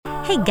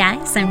Hey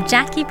guys, I'm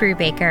Jackie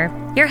Brubaker,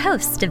 your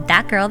host of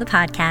That Girl the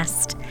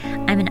Podcast.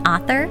 I'm an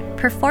author,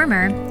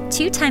 performer,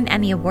 2-time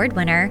Emmy Award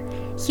winner,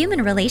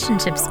 human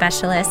relationship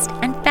specialist,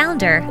 and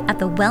founder of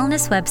the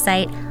wellness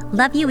website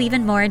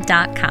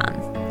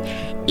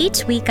loveyouevenmore.com.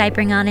 Each week I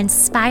bring on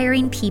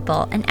inspiring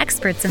people and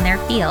experts in their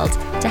field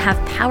to have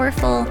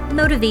powerful,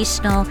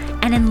 motivational,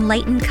 and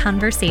enlightened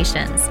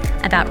conversations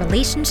about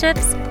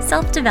relationships,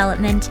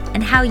 self-development,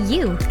 and how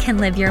you can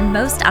live your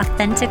most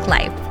authentic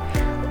life.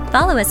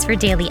 Follow us for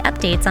daily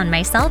updates on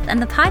myself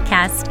and the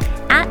podcast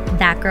at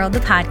That Girl the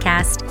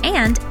Podcast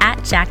and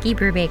at Jackie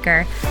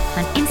Brubaker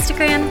on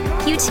Instagram,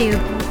 YouTube,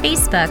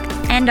 Facebook,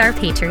 and our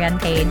Patreon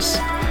page.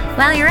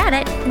 While you're at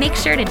it, make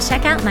sure to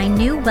check out my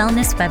new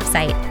wellness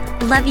website,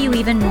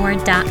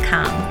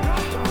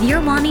 loveyouevenmore.com. If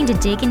you're wanting to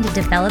dig into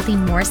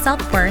developing more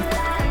self-worth,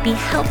 be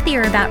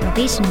healthier about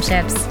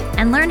relationships,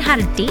 and learn how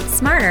to date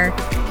smarter,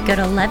 go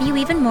to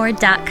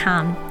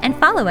loveyouevenmore.com and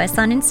follow us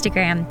on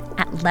Instagram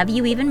at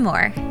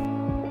loveyouevenmore.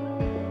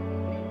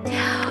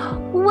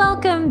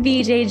 Welcome,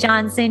 BJ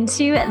Johnson,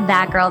 to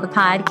That Girl the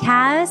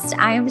Podcast.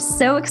 I am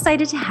so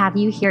excited to have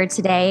you here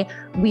today.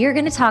 We are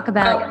going to talk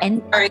about...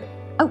 One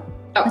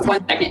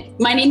second.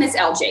 My name is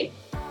LJ.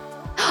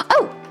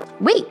 Oh,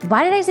 wait.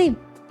 Why did I say...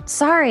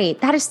 Sorry.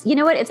 That is... You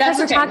know what? It's because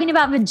we're talking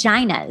about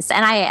vaginas,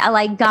 and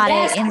I got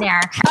it in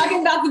there.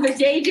 Talking about the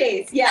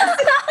JJs. Yes.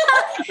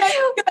 That's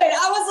good.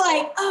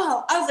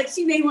 I was like,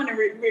 she may want to...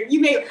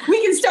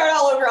 we can start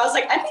all over. I was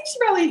like, I think she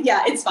probably...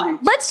 Yeah, it's fine.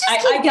 Let's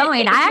just keep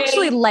going. I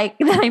actually like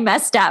that I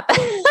messed up.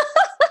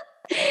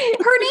 Her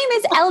name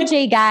is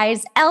LJ,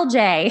 guys.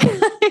 LJ.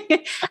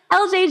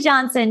 LJ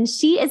Johnson.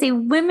 She is a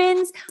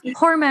women's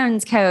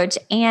hormones coach,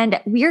 and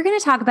we're going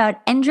to talk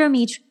about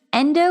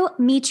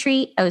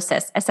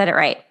endometriosis. I said it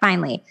right.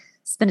 Finally.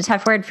 It's been a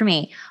tough word for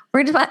me.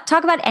 We're going to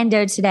talk about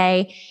endo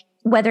today,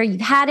 whether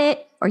you've had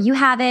it or you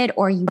have it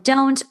or you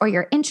don't, or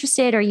you're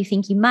interested or you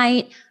think you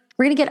might.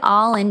 We're going to get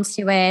all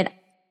into it.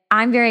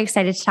 I'm very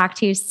excited to talk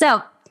to you.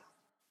 So,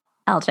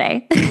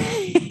 LJ.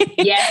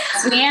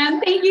 Yes,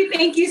 ma'am.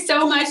 Thank you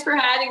so much for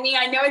having me.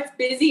 I know it's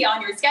busy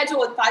on your schedule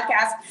with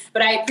podcasts,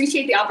 but I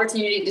appreciate the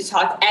opportunity to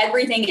talk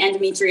everything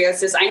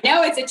endometriosis. I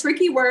know it's a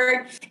tricky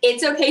word.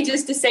 It's okay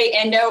just to say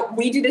endo.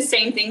 We do the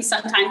same thing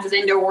sometimes as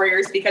endo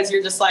warriors because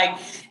you're just like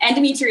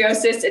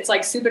endometriosis. It's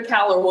like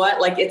supercal or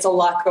what? Like it's a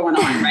lot going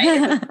on,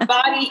 right? With the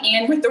body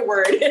and with the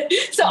word.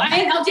 So I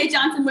am LJ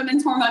Johnson,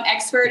 women's hormone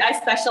expert. I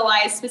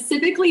specialize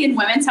specifically in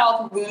women's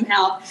health, womb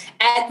health,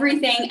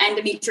 everything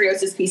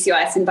endometriosis,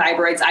 PCOS, and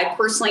fibroids. I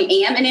personally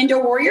am an endo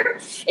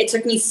warrior. It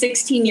took me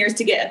 16 years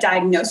to get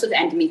diagnosed with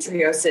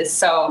endometriosis.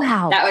 So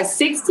That was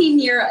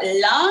 16-year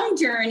long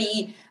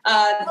journey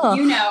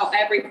of,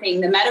 everything,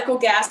 the medical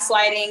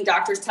gaslighting,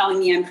 doctors telling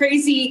me I'm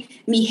crazy,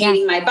 me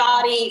hating my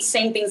body,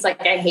 saying things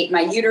like I hate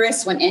my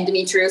uterus when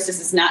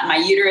endometriosis is not my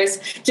uterus,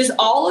 just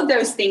all of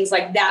those things.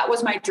 Like that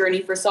was my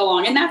journey for so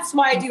long. And that's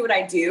why I do what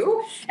I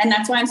do. And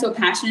that's why I'm so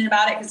passionate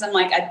about it. Because I'm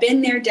like, I've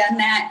been there, done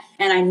that.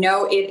 And I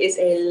know it is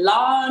a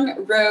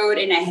long road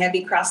and a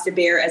heavy cross to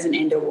bear as an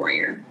endo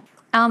warrior.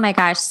 Oh my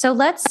gosh. So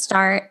let's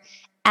start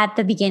at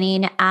the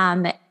beginning.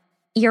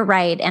 You're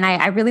right. And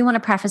I really want to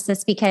preface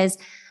this because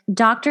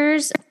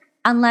doctors,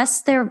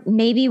 unless they're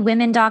maybe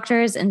women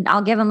doctors, and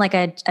I'll give them like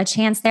a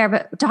chance there,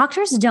 but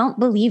doctors don't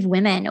believe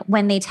women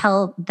when they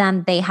tell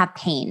them they have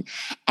pain.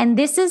 And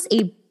this is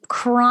a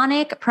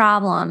chronic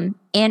problem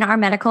in our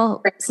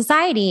medical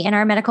society, in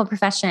our medical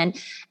profession.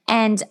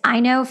 And I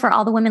know for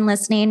all the women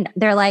listening,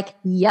 they're like,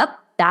 yep,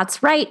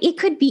 that's right. It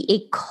could be a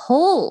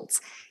cold.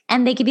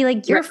 And they could be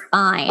like, you're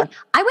fine.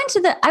 I went to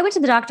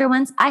the doctor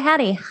once. I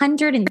had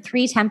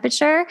 103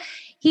 temperature.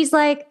 He's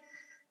like,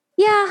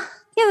 yeah,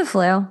 you have the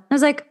flu. I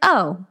was like,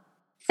 oh,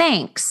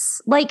 thanks.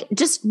 Like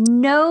just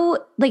no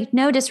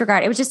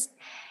disregard. It was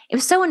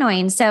so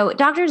annoying. So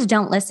doctors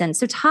don't listen.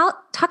 So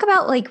talk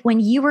about like when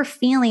you were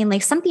feeling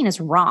like something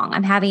is wrong.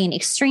 I'm having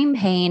extreme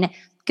pain,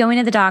 going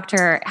to the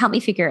doctor, help me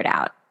figure it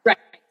out.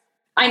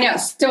 I know.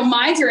 So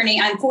my journey,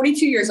 I'm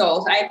 42 years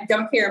old. I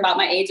don't care about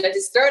my age. I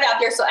just throw it out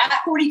there. So at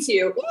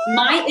 42,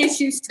 my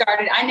issues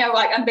started. I know,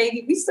 like I'm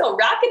baby, we still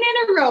rocking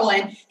and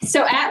rolling.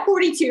 So at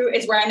 42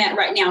 is where I'm at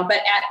right now. But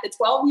at the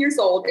 12 years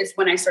old is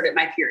when I started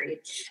my period.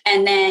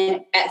 And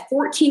then at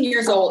 14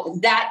 years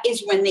old, that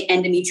is when the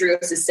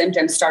endometriosis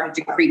symptoms started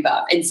to creep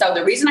up. And so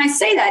the reason I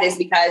say that is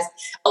because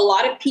a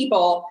lot of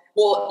people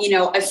will,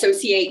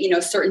 associate,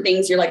 certain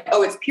things. You're like,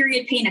 oh, it's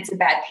period pain. It's a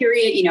bad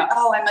period.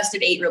 Oh, I must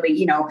have ate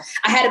really,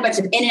 I had a bunch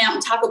of In-N-Out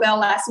and Taco Bell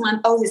last month.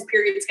 Oh, this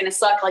period is going to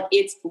suck. Like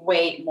it's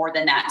way more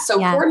than that. So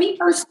for me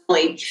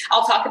personally,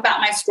 I'll talk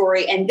about my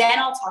story and then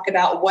I'll talk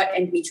about what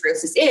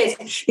endometriosis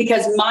is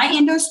because my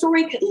endo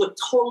story could look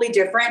totally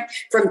different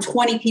from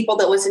 20 people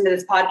that listen to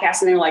this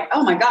podcast. And they're like,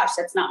 oh my gosh,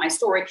 that's not my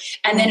story.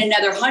 And then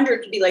another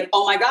 100 could be like,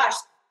 oh my gosh,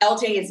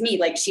 LJ is me.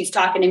 Like she's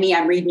talking to me.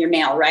 I'm reading your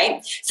mail.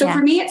 Right. So for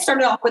me, it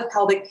started off with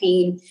pelvic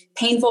pain,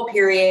 painful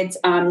periods,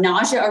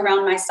 nausea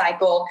around my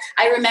cycle.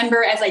 I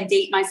remember as I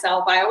date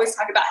myself, I always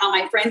talk about how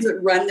my friends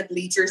would run the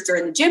bleachers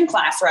during the gym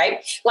class,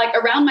 right? Like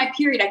around my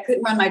period, I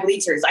couldn't run my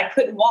bleachers. I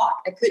couldn't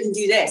walk. I couldn't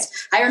do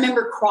this. I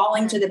remember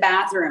crawling to the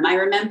bathroom. I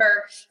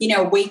remember,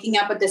 waking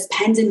up with this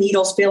pins and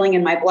needles feeling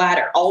in my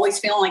bladder, always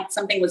feeling like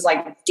something was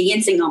like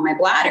dancing on my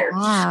bladder.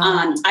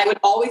 Wow. I would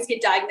always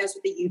get diagnosed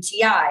with a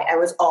UTI. I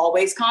was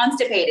always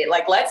constipated.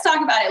 Like, let's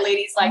talk about it,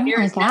 ladies. Like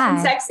there's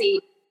nothing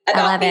sexy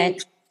about being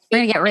we're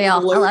going to get real. I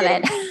love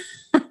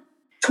it.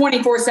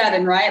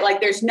 24/7, right?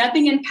 Like there's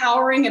nothing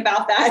empowering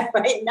about that,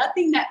 right?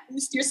 Nothing that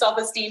boosts your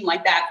self-esteem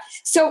like that.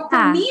 So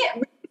for me, it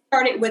really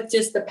started with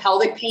just the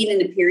pelvic pain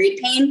and the period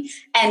pain.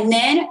 And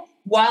then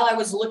while I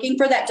was looking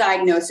for that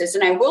diagnosis,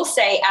 and I will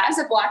say as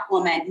a Black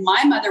woman,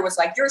 my mother was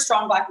like, you're a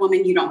strong Black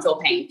woman, you don't feel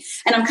pain.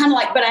 And I'm kind of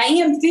like, but I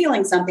am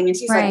feeling something. And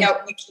she's like, no,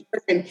 you keep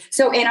pushing.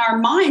 So in our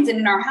minds and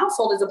in our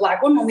household as a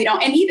Black woman, we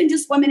don't, and even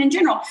just women in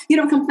general, you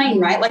don't complain,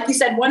 right? Like you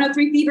said,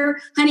 103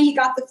 fever, honey, you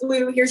got the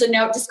flu. Here's a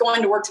note, just go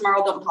into work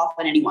tomorrow. Don't cough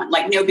on anyone.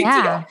 Like no big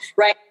deal,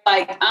 right?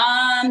 Like,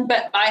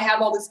 but I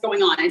have all this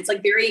going on. It's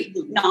like very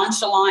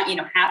nonchalant,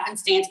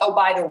 happenstance. Oh,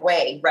 by the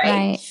way,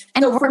 right?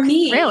 And so for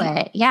me, through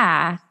it.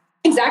 Yeah.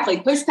 Exactly.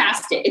 Push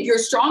past it. If you're a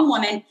strong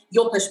woman,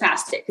 you'll push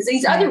past it because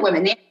these other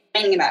women, they're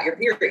complaining about your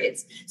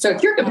periods. So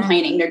if you're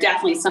complaining, there's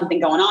definitely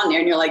something going on there.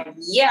 And you're like,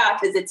 yeah,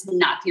 because it's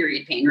not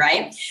period pain,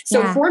 right?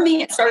 So for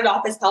me, it started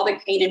off as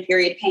pelvic pain and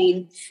period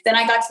pain. Then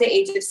I got to the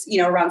age of,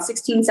 around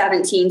 16,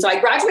 17. So I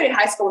graduated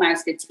high school when I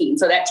was 15.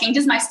 So that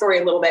changes my story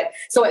a little bit.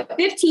 So at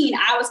 15,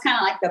 I was kind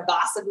of like the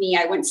boss of me.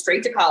 I went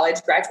straight to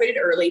college, graduated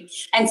early.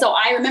 And so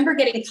I remember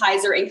getting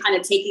Kaiser and kind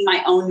of taking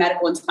my own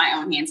medical into my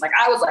own hands. Like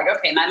I was like,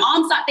 okay, my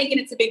mom's not thinking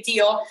it's a big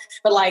deal,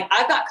 but like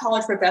I've got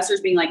college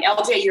professors being like,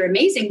 LJ, you're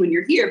amazing when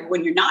you're here, but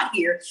when you're not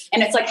here.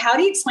 And it's like, how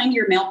do you explain to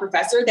your male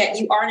professor that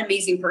you are an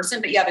amazing person,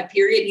 but you have a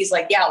period? He's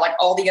like, yeah, like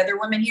all the other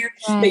women here.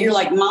 But you're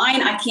like,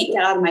 mine, I can't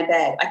get out of my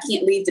bed. I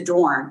can't leave the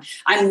dorm.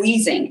 I'm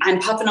wheezing. I'm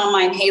puffing on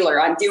my inhaler.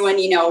 I'm doing,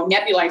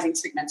 nebulizing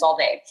treatments all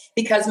day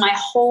because my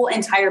whole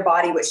entire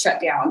body was shut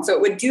down. So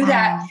it would do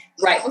that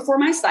right before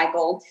my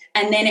cycle.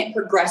 And then it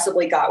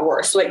progressively got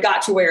worse. So it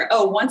got to where,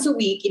 once a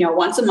week,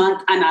 once a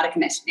month, I'm out of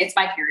commission. It's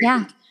my period.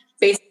 Yeah.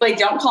 Basically,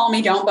 don't call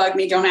me, don't bug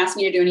me, don't ask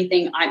me to do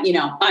anything. I'm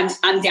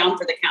down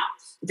for the count.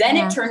 Then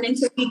it turned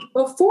into a week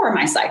before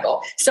my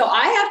cycle. So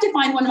I have to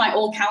find one of my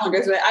old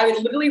calendars where I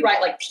would literally write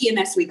like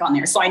PMS week on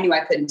there. So I knew I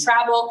couldn't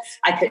travel.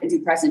 I couldn't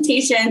do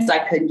presentations. I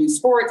couldn't do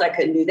sports. I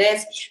couldn't do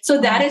this. So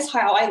that is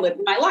how I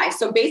lived my life.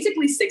 So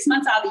basically 6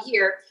 months out of the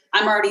year,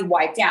 I'm already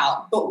wiped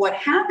out. But what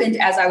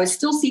happened as I was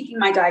still seeking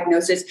my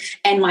diagnosis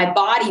and my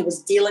body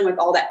was dealing with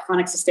all that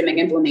chronic systemic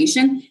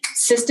inflammation,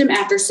 system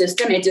after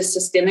system, it just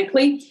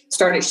systemically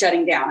started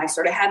shutting down. I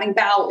started having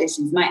bowel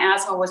issues. My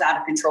asthma was out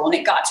of control. And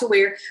it got to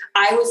where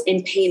I was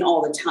in pain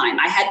all the time.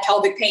 I had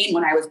pelvic pain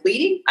when I was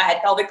bleeding. I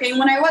had pelvic pain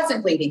when I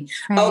wasn't bleeding.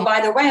 Right. Oh, by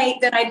the way,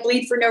 then I'd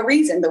bleed for no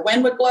reason. The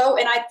wind would blow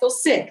and I'd feel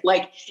sick.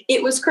 Like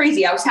it was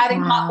crazy. I was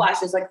having hot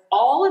flashes. Like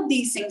all of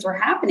these things were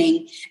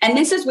happening. And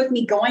this is with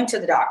me going to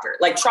the doctor,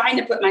 like trying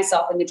to put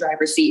myself in the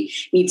driver's seat,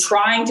 me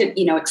trying to,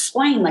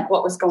 explain like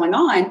what was going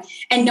on.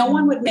 And no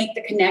one would make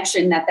the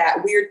connection that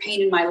that weird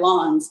pain in my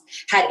lungs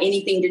had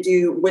anything to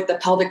do with the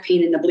pelvic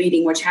pain and the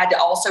bleeding, which had to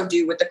also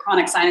do with the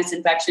chronic sinus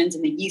infections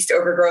and the yeast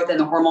overgrowth and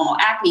the hormonal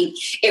acne.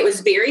 It was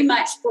very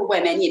much for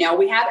women.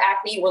 We have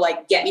acne. We're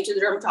like, get me to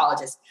the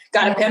dermatologist.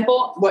 Got a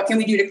pimple. What can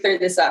we do to clear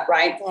this up?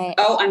 Right.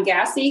 Oh, I'm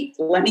gassy.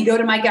 Let me go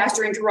to my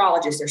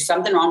gastroenterologist. There's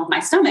something wrong with my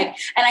stomach.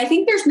 And I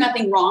think there's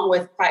nothing wrong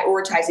with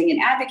prioritizing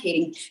and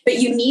advocating, but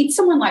you need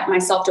someone like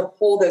myself to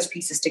pull those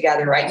pieces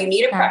together, right? You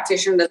need a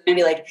practitioner that's going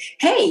to be like,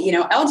 hey,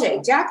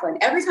 LJ, Jacqueline,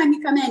 every time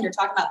you come in, you're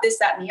talking about this,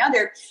 that, and the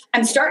other.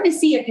 I'm starting to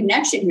see a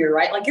connection here,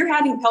 right? Like you're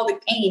having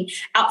pelvic pain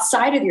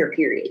outside of your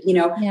period.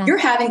 You're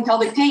having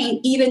pelvic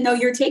pain, even though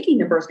you're taking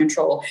the birth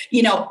control,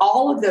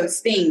 all of those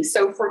things.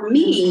 So for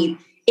me,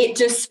 it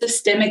just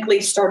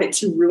systemically started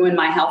to ruin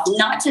my health,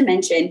 not to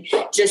mention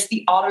just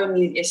the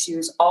autoimmune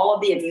issues, all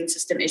of the immune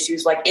system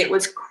issues. Like it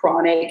was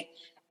chronic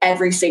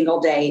every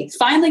single day.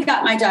 Finally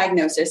got my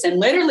diagnosis. And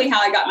literally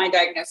how I got my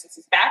diagnosis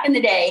is back in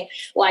the day,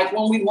 like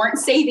when we weren't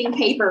saving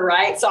paper,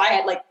 right? So I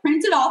had like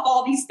printed off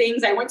all these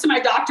things. I went to my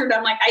doctor and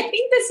I'm like, I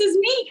think this is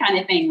me kind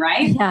of thing,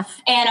 right? Yeah.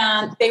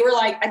 And they were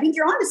like, I think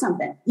you're onto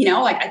something,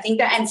 I think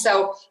that. And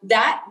so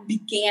that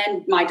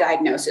began my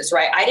diagnosis,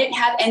 right? I didn't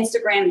have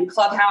Instagram and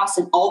Clubhouse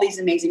and all these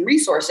amazing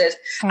resources.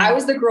 I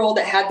was the girl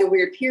that had the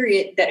weird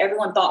period that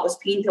everyone thought was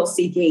pain pill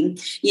seeking,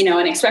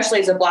 and especially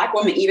as a Black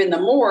woman, even the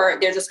more,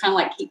 they're just kind of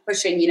like keep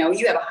pushing,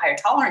 you have a higher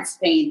tolerance to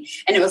pain.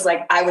 And it was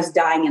like, I was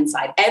dying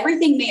inside.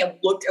 Everything may have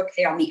looked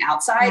okay on the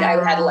outside. I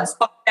had less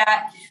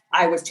fat.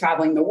 I was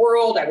traveling the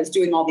world. I was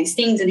doing all these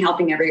things and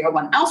helping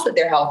everyone else with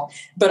their health.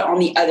 But on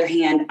the other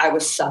hand, I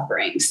was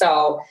suffering.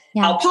 So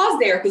I'll pause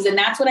there because then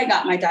that's when I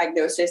got my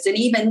diagnosis. And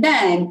even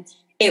then,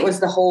 it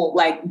was the whole,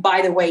 like,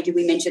 by the way, did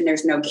we mention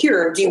there's no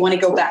cure? Do you want to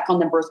go back on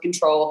the birth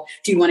control?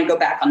 Do you want to go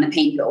back on the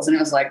pain pills? And it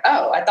was like,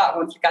 oh, I thought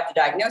once you got the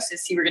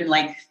diagnosis, you were going to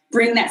like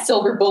bring that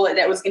silver bullet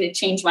that was going to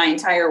change my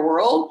entire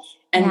world.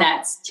 And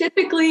that's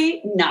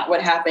typically not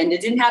what happened.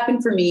 It didn't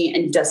happen for me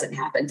and doesn't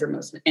happen for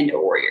most endo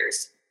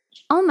warriors.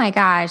 Oh my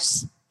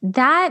gosh.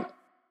 That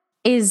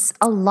is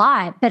a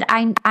lot, but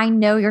I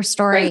know your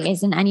story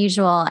isn't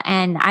unusual.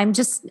 And I'm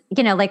just,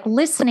 like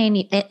listening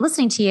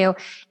to you,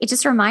 it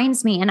just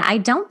reminds me, and I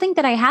don't think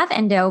that I have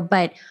endo,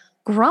 but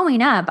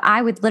growing up,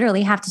 I would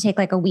literally have to take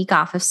like a week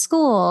off of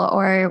school,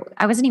 or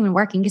I wasn't even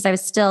working because I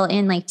was still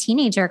in like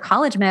teenager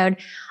college mode.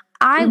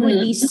 I would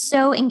be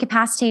so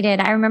incapacitated.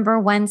 I remember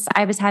once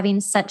I was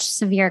having such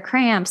severe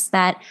cramps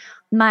that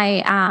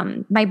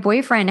my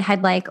boyfriend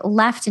had like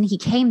left, and he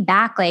came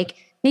back like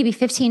maybe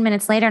 15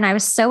 minutes later. And I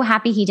was so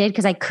happy he did,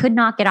 because I could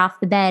not get off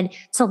the bed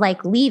to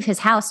like leave his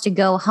house to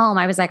go home.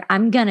 I was like,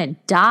 I'm going to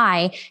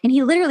die. And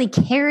he literally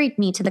carried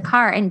me to the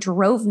car and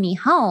drove me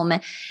home.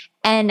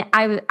 And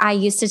I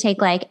used to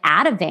take like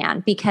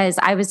Ativan because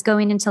I was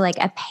going into like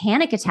a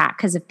panic attack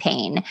because of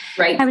pain.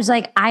 Right. I was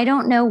like, I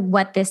don't know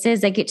what this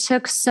is. Like, it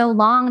took so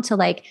long to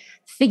like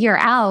figure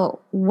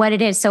out what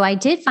it is. So I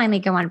did finally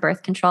go on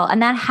birth control,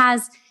 and that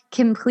has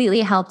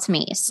completely helped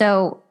me.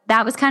 So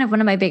that was kind of one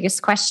of my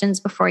biggest questions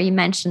before you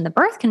mentioned the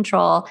birth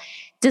control.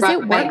 Does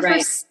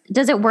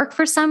it work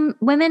for some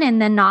women and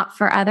then not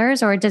for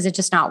others, or does it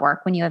just not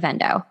work when you have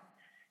endo?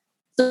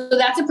 So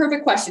that's a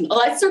perfect question.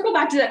 Let's circle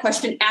back to that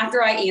question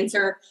after I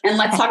answer, and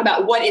let's talk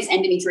about what is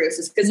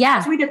endometriosis, because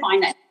as we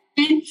define that,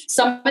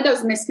 some of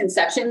those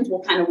misconceptions will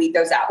kind of weed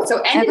those out.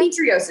 So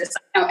endometriosis,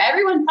 I know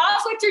everyone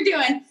pause what you're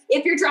doing.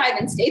 If you're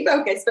driving, stay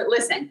focused, but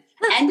listen,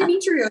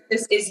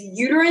 endometriosis is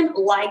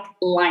uterine-like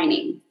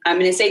lining. I'm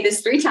going to say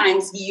this 3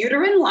 times,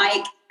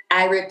 uterine-like.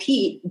 I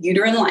repeat,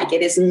 uterine-like.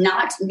 It is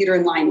not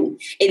uterine lining.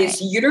 It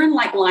is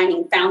uterine-like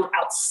lining found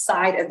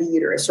outside of the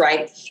uterus,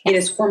 right? It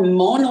is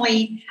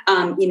hormonally,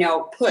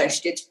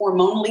 pushed. It's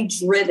hormonally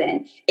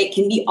driven. It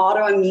can be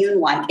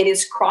autoimmune-like. It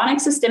is chronic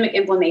systemic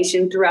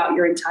inflammation throughout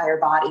your entire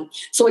body.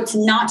 So it's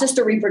not just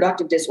a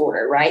reproductive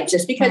disorder, right?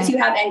 Just because you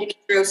have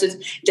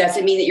endometriosis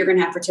doesn't mean that you're going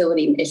to have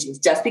fertility issues.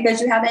 Just because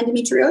you have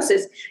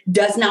endometriosis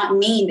does not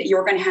mean that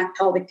you're going to have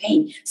pelvic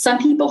pain. Some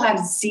people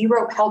have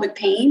zero pelvic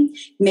pain.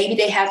 Maybe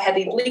they have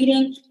heavy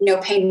bleeding, no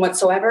pain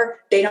whatsoever.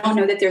 They don't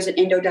know that there's an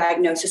endo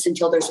diagnosis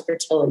until there's a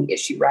fertility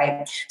issue,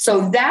 right?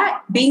 So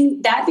that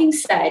being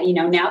said,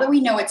 now that we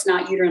know it's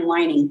not uterine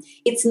lining,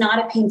 it's not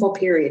a painful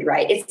period,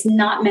 right? It's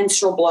not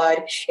menstrual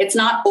blood. It's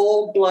not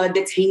old blood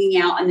that's hanging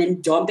out and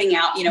then dumping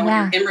out, when you're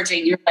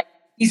hemorrhaging, you're like,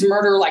 these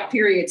murder-like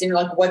periods, and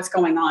you're like, what's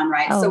going on,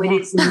 right? It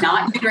is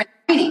not uterine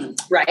lining,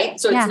 right?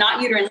 So it's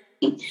not uterine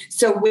lining.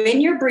 So when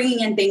you're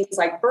bringing in things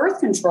like birth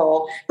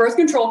control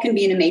can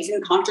be an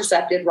amazing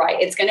contraceptive, right?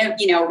 It's going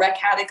to, wreak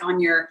havoc on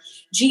your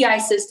GI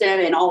system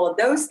and all of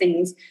those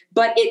things,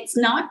 but it's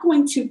not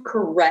going to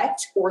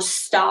correct or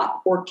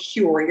stop or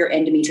cure your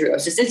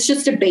endometriosis. It's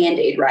just a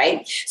Band-Aid,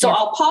 right? So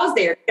I'll pause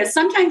there, because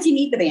sometimes you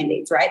need the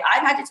Band-Aids, right?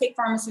 I've had to take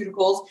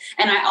pharmaceuticals,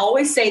 and I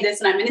always say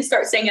this, and I'm going to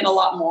start saying it a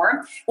lot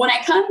more. When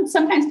I come,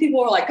 sometimes people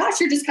are like, gosh,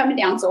 you're just coming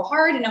down so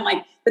hard. And I'm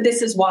like, but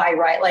this is why,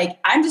 right? Like,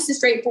 I'm just a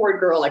straightforward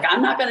girl. Like,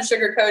 I'm not going to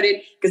sugarcoat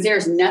it, because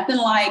there's nothing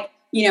like,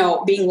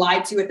 being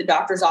lied to at the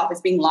doctor's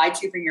office, being lied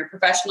to from your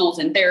professionals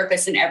and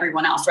therapists and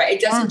everyone else, right? It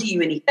doesn't do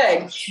you any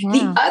good.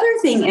 The other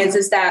thing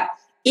is that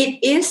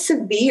it is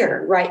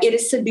severe, right? It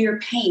is severe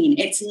pain.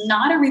 It's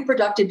not a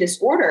reproductive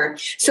disorder.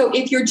 So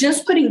if you're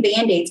just putting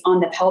Band-Aids on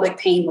the pelvic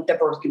pain with the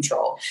birth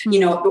control, the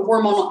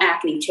hormonal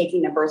acne,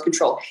 taking the birth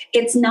control,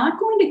 it's not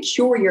going to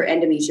cure your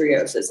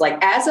endometriosis. Like,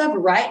 as of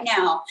right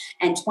now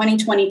and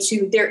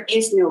 2022, there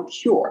is no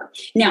cure.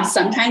 Now,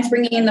 sometimes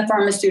bringing in the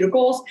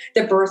pharmaceuticals,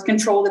 the birth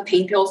control, the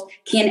pain pills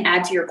can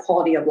add to your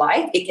quality of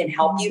life. It can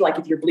help you. Like,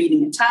 if you're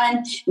bleeding a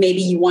ton, maybe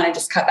you want to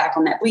just cut back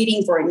on that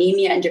bleeding for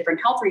anemia and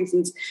different health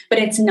reasons, but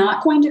it's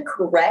not going to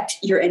correct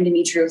your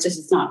endometriosis.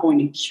 It's not going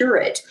to cure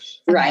it,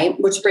 right?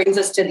 Which brings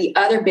us to the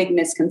other big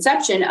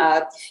misconception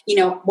of,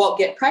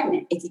 get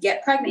pregnant. If you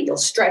get pregnant, you'll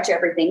stretch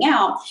everything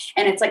out.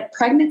 And it's like,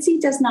 pregnancy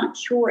does not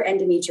cure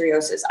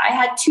endometriosis. I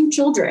had 2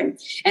 children,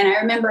 and I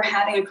remember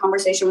having a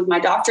conversation with my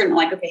doctor, and I'm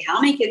like, okay, how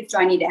many kids do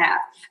I need to have?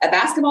 A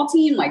basketball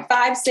team, like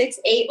 5, 6,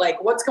 8,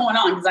 like what's going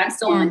on? Because I'm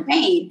still in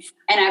pain.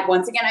 And I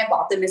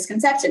bought the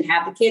misconception,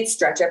 have the kids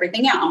stretch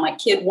everything out. I'm like,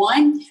 kid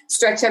 1,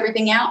 stretch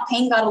everything out.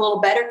 Pain got a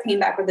little better, came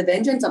back with a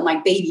vengeance. I'm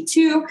like, baby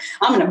 2,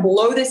 I'm going to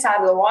blow this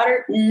out of the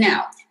water.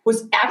 No,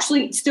 was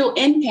actually still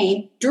in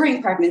pain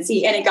during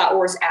pregnancy, and it got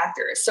worse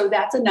after. So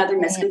that's another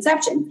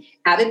misconception.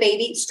 Have a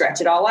baby, stretch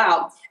it all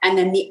out. And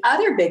then the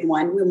other big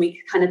one, when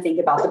we kind of think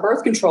about the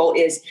birth control,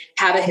 is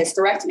have a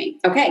hysterectomy.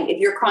 Okay, if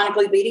you're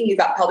chronically bleeding, you've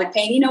got pelvic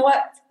pain, you know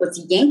what?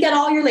 Let's yank at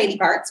all your lady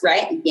parts,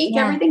 right? Yank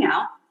everything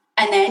out.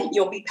 And then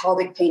you'll be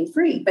pelvic pain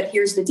free. But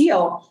here's the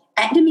deal.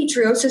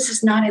 endometriosis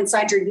is not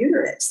inside your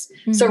uterus.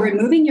 Mm-hmm. So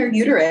removing your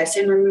uterus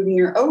and removing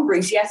your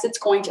ovaries, yes, it's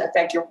going to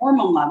affect your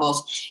hormone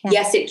levels. Yeah.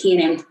 Yes, it can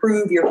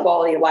improve your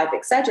quality of life,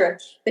 etc.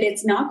 But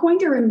it's not going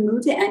to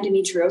remove the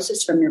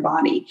endometriosis from your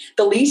body.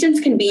 The lesions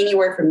can be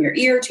anywhere from your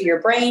ear to your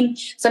brain.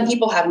 Some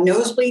people have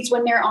nosebleeds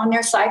when they're on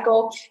their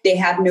cycle. They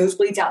have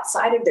nosebleeds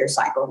outside of their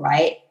cycle,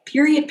 right?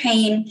 Period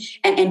pain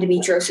and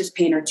endometriosis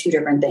pain are two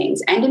different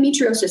things.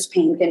 Endometriosis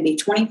pain can be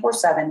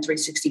 24/7,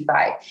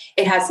 365.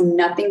 It has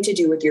nothing to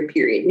do with your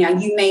period. Now,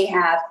 you may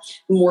have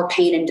more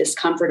pain and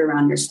discomfort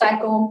around your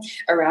cycle,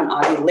 around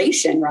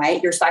ovulation,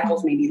 right? Your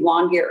cycles may be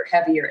longer or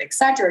heavier, et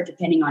cetera,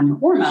 depending on your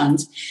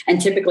hormones.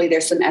 And typically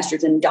there's some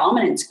estrogen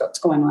dominance that's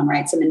going on,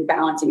 right? Some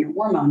imbalance in your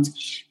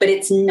hormones. But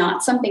it's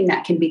not something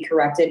that can be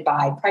corrected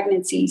by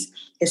pregnancies,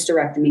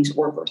 hysterectomies,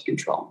 or birth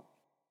control.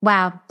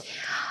 Wow.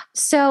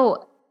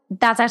 So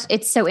that's actually,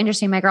 it's so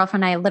interesting. My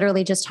girlfriend and I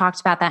literally just talked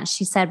about that. And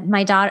she said,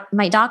 my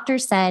doctor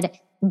said,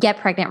 get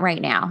pregnant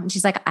right now. And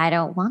she's like, I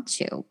don't want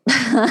to.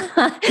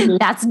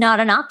 That's not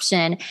an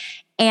option.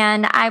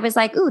 And I was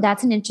like, ooh,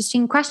 that's an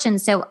interesting question.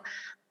 So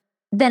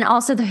then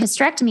also the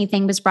hysterectomy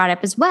thing was brought up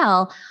as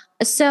well.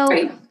 So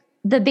right.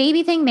 The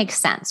baby thing makes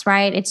sense,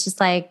 right? It's just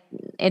like,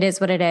 it is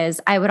what it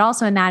is. I would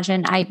also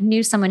imagine, I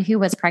knew someone who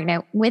was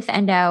pregnant with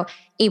endo.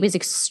 It was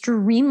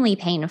extremely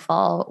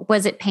painful.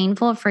 Was it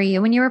painful for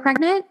you when you were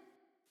pregnant?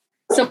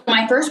 So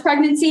my first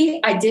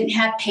pregnancy, I didn't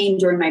have pain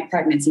during my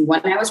pregnancy.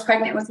 When I was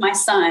pregnant with my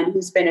son,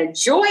 who's been a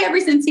joy ever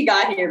since he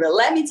got here, but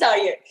let me tell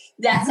you,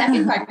 that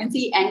second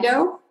pregnancy,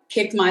 endo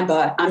kicked my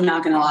butt. I'm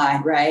not going to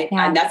lie, right?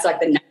 Yeah. And that's like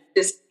the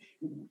nicest,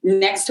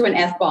 next to an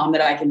F-bomb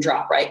that I can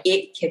drop, right?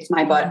 It kicked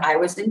my butt. I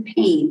was in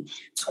pain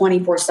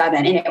 24/7.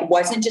 And it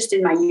wasn't just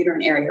in my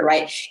uterine area,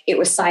 right? It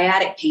was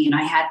sciatic pain.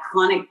 I had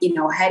chronic,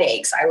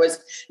 headaches. I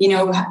was,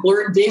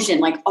 blurred vision,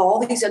 like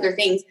all these other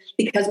things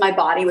because my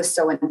body was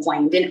so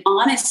inflamed. And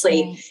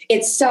honestly,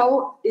 it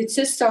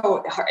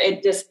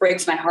just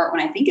breaks my heart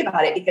when I think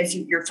about it because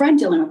your friend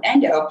dealing with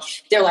endo,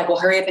 they're like, well,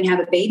 hurry up and have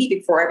a baby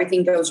before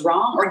everything goes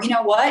wrong. Or you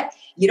know what?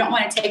 You don't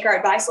want to take our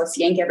advice. Let's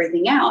yank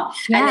everything out.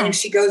 Yeah. And then if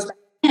she goes back,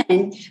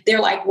 and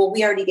they're like, well,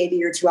 we already gave you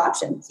your two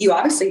options. You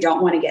obviously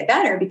don't want to get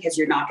better because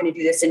you're not going to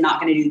do this and not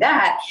going to do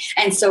that.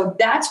 And so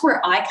that's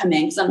where I come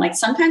in because I'm like,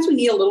 sometimes we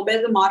need a little bit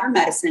of the modern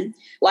medicine.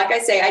 Like I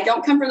say, I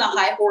don't come from the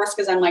high horse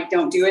because I'm like,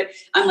 don't do it.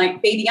 I'm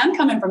like, baby, I'm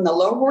coming from the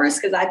low horse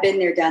because I've been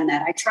there, done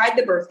that. I tried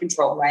the birth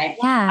control, right?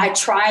 Yeah. I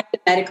tried the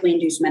medically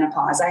induced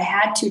menopause. I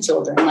had 2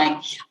 children. Like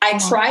I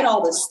tried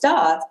all this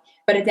stuff.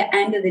 But at the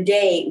end of the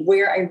day,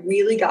 where I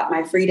really got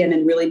my freedom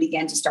and really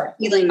began to start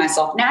healing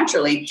myself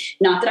naturally,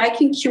 not that I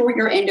can cure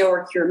your endo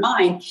or cure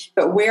mine,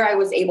 but where I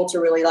was able to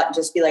really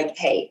just be like,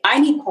 hey, I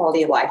need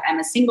quality of life. I'm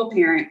a single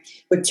parent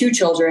with 2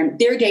 children.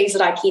 There are days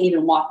that I can't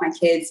even walk my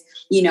kids,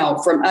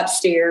 from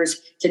upstairs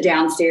to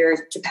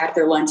downstairs to pack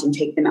their lunch and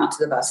take them out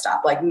to the bus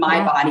stop. Like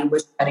my body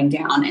was shutting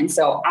down. And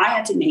so I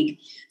had to make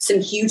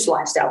some huge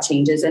lifestyle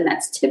changes. And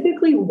that's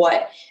typically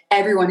what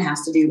everyone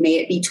has to do. May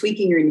it be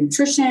tweaking your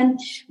nutrition,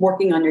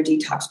 working on your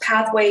detox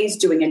pathways,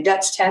 doing a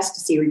Dutch test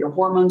to see where your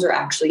hormones are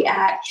actually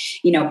at,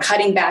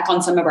 cutting back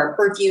on some of our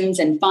perfumes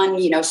and fun,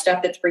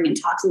 stuff that's bringing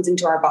toxins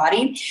into our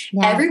body.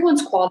 Yeah.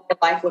 Everyone's quality of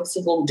life looks a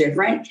little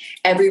different.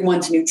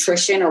 Everyone's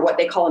nutrition or what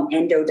they call an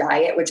endo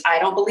diet, which I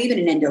don't believe in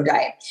an endo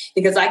diet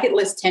because I could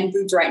list 10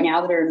 foods right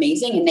now that are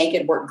amazing and they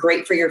could work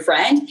great for your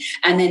friend.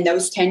 And then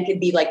those 10 could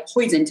be like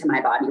poison to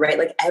my body, right?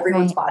 Like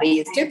everyone's body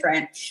is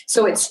different.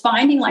 So it's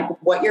finding like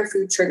what your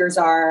food triggers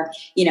are,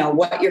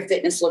 what your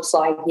fitness looks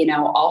like,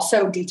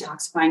 also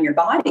detoxifying your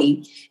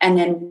body. And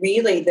then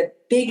really the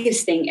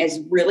biggest thing is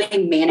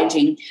really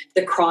managing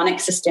the chronic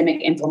systemic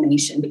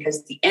inflammation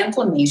because the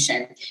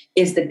inflammation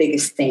is the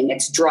biggest thing.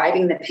 It's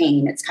driving the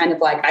pain. It's kind of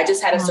like, I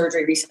just had a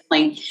surgery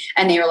recently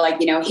and they were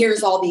like,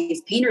 here's all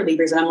these pain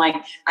relievers. And I'm like,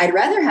 I'd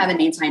rather have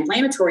an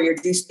anti-inflammatory or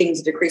do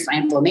things to decrease my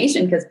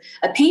inflammation because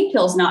a pain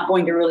pill is not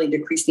going to really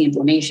decrease the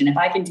inflammation. If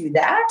I can do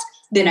that,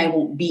 then I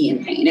won't be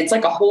in pain. It's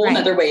like a whole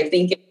other way of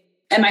thinking.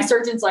 And my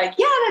surgeon's like,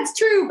 yeah, that's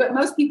true. But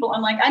most people,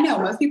 I'm like, I know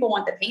most people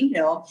want the pain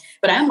pill,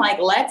 but I'm like,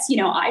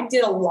 I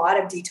did a lot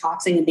of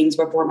detoxing and things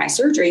before my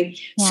surgery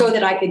so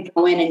that I could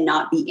go in and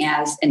not be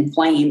as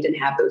inflamed and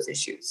have those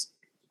issues.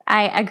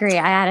 I agree.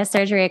 I had a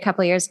surgery a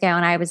couple of years ago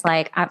and I was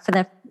like, for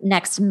the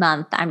next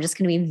month, I'm just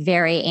going to be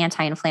very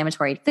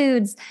anti-inflammatory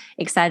foods,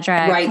 et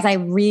cetera. Because I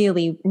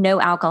really,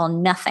 no alcohol,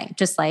 nothing,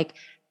 just like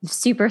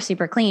super,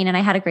 super clean. And I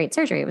had a great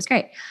surgery. It was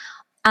great.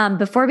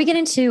 Before we get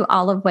into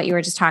all of what you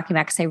were just talking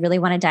about, because I really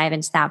want to dive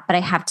into that, but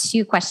I have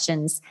 2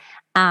 questions.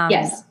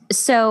 Yes.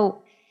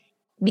 So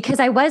because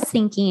I was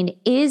thinking,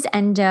 is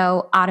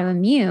endo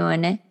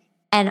autoimmune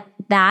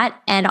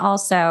and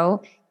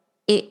also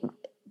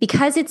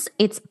because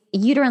it's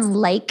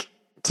uterine-like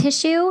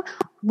tissue,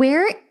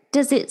 where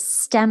does it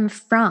stem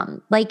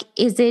from? Like,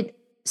 is it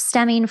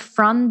stemming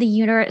from the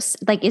uterus?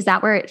 Like, is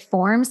that where it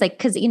forms? Like,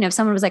 because, if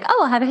someone was like,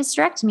 oh, I'll have a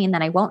hysterectomy and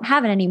then I won't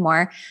have it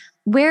anymore.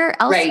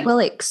 Where else will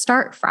it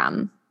start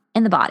from?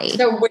 in the body?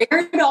 So where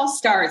it all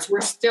starts, we're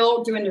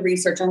still doing the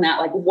research on that,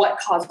 like what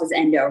causes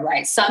endo,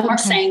 right? Some are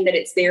saying that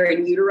it's there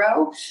in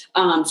utero.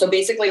 So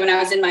basically when I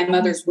was in my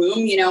mother's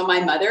womb, my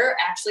mother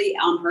actually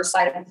on her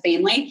side of the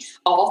family,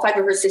 all 5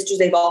 of her sisters,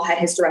 they've all had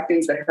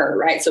hysterectomies but her,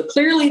 right? So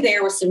clearly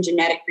there was some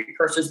genetic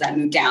precursors that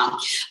moved down.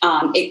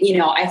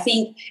 I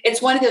think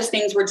it's one of those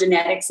things where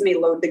genetics may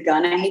load the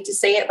gun. I hate to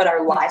say it, but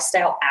our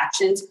lifestyle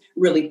actions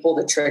really pull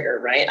the trigger,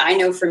 right? I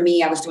know for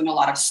me, I was doing a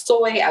lot of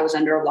soy. I was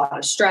under a lot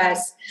of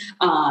stress.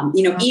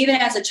 Even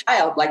as a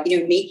child,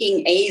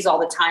 making A's all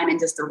the time and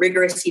just a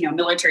rigorous,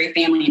 military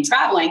family and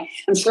traveling,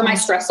 I'm sure my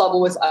stress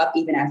level was up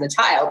even as a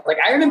child. Like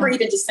I remember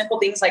even just simple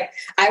things like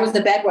I was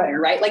the bedwetter,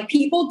 right? Like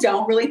people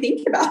don't really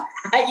think about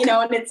that,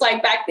 and it's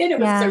like back then it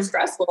was so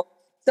stressful.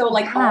 So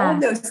all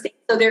of those things.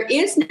 So there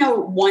is no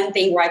one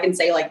thing where I can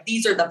say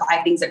these are the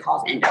 5 things that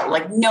cause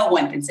endo. No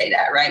one can say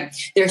that, right?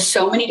 There's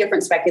so many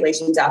different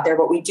speculations out there,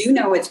 but we do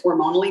know it's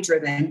hormonally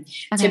driven.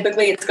 Okay.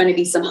 Typically it's going to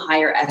be some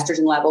higher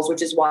estrogen levels,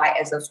 which is why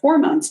as those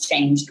hormones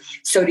change,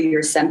 so do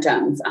your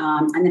symptoms.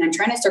 And then I'm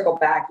trying to circle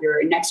back.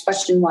 Your next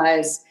question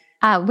was,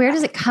 where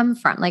does it come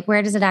from?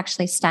 Where does it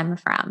actually stem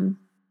from?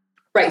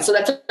 Right. So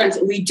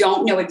we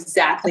don't know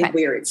exactly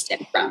where it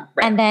stemmed from.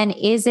 Right? And then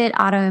is it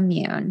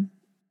autoimmune?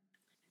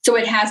 So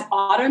it has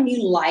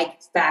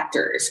autoimmune-like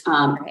factors.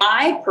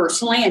 I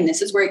personally, and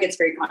this is where it gets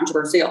very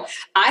controversial,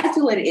 I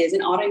feel it is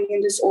an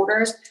autoimmune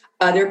disorders.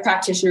 Other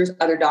practitioners,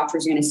 other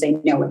doctors are going to say,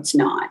 no, it's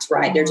not,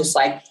 right? They're just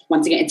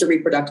once again, it's a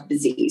reproductive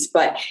disease,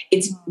 but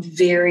it's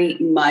very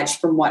much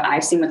from what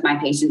I've seen with my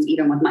patients,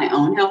 even with my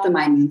own health and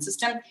my immune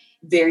system,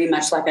 very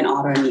much like an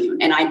autoimmune.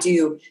 And I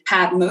do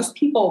have most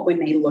people when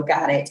they look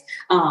at it,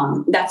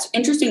 that's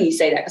interesting you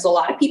say that because a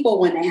lot of people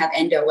when they have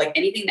endo,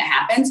 anything that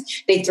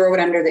happens, they throw it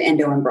under the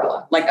endo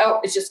umbrella.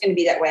 It's just going to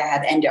be that way. I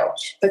have endo.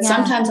 But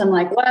sometimes I'm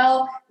like,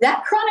 well,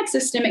 that chronic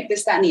systemic,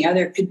 this, that, and the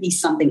other could be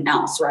something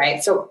else,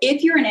 right? So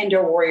if you're an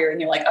endo warrior and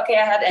you're like, okay,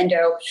 I have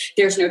endo,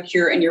 there's no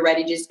cure, and you're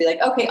ready to just be like,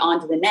 okay, on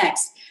to the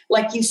next.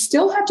 You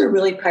still have to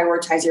really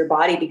prioritize your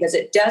body because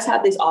it does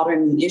have these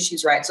autoimmune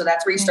issues, right? So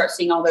that's where you start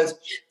seeing all those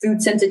food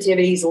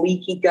sensitivities,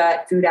 leaky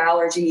gut, food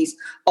allergies,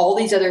 all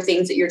these other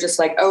things that you're just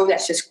like, oh,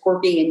 that's just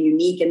quirky and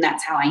unique and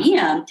that's how I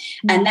am.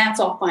 And that's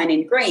all fine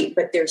and great,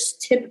 but there's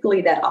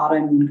typically that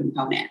autoimmune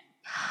component.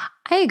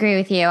 I agree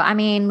with you. I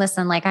mean,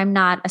 listen, I'm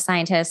not a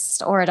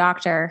scientist or a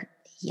doctor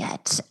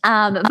yet.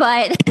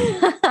 But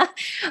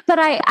but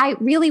I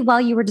really,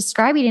 while you were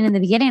describing it in the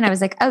beginning, I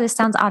was like, oh, this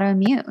sounds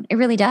autoimmune. It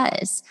really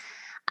does.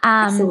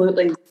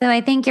 Absolutely. So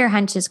I think your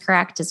hunch is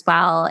correct as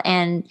well.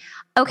 And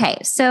okay,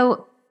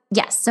 so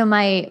yes. So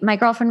my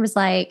girlfriend was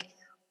like,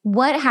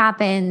 what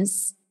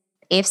happens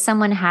if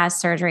someone has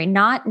surgery,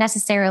 not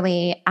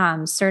necessarily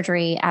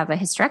surgery of a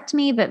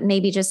hysterectomy, but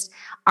maybe just,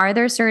 are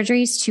there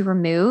surgeries to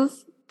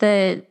remove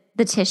the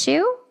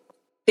tissue?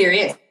 There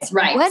is,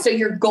 right. What so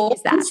your gold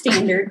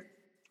standard,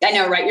 I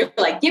know, right? You're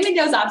like, give me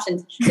those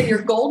options. So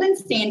your golden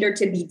standard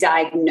to be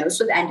diagnosed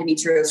with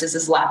endometriosis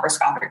is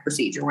laparoscopic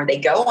procedure where they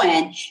go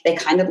in, they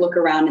kind of look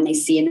around and they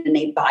see it and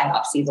they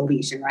biopsy the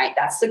lesion, right?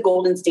 That's the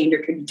golden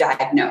standard to be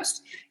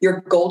diagnosed.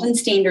 Your golden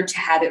standard to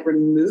have it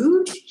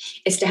removed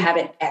is to have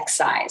it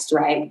excised,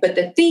 right? But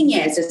the thing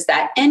is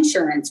that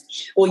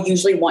insurance will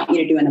usually want you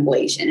to do an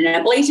ablation. And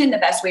an ablation, the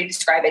best way to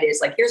describe it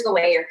is here's the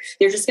layer.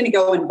 They're just going to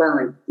go and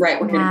burn, right?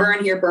 We're going to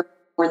burn here, burn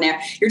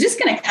there. You're just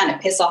going to kind of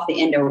piss off the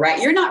endo,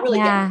 right? You're not really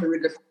getting the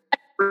root of the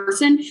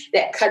person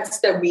that cuts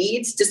the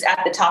weeds just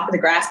at the top of the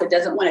grass but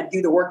doesn't want to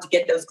do the work to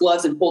get those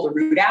gloves and pull the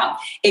root out.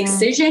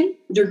 Excision,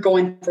 you're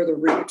going for the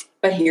root.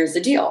 But here's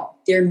the deal.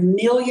 There are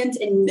millions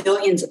and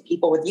millions of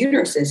people with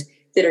uteruses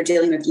that are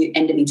dealing with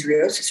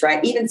endometriosis,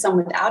 right? Even some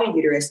without a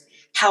uterus.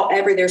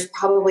 However, there's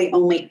probably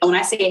only, when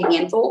I say a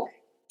handful,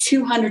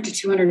 200 to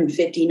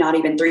 250, not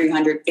even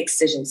 300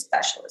 excision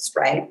specialists,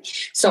 right?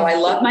 So I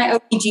love my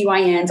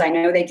OBGYNs. I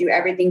know they do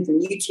everything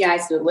from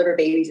UTIs to liver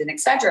babies and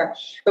et cetera.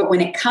 But when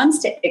it comes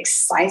to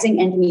excising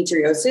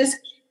endometriosis,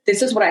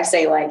 this is what I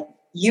say,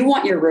 you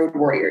want your road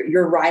warrior,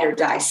 your ride or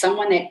die,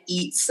 someone that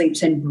eats,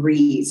 sleeps, and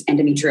breathes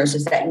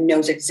endometriosis, that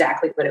knows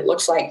exactly what it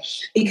looks like,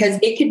 because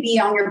it could be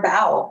on your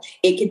bowel.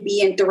 It could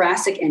be in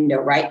thoracic endo,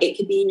 right? It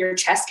could be in your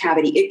chest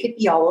cavity. It could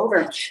be all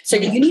over. So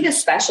you need a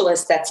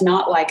specialist that's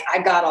not like, I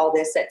got all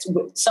this. That's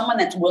someone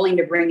that's willing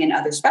to bring in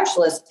other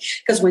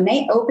specialists, because when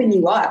they open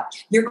you up,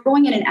 you're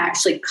going in and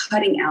actually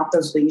cutting out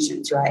those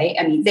lesions, right?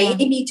 I mean, they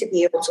need to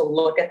be able to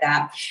look at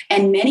that.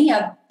 And many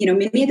of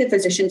the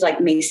physicians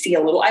may see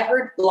a little, I've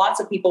heard lots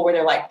of people where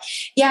they're like,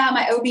 yeah,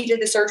 my OB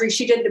did the surgery.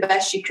 She did the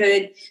best she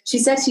could. She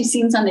said she's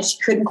seen something that she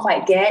couldn't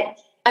quite get.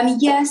 I mean,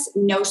 yes,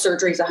 no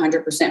surgery is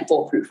 100%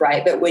 foolproof,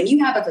 right? But when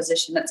you have a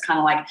physician that's kind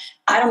of like,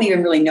 I don't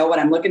even really know what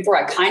I'm looking for.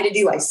 I kind of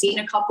do. I've seen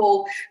a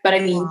couple, but I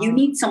mean, you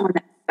need someone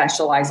that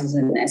specializes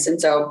in this. And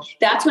so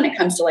that's when it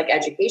comes to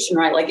education,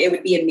 right? It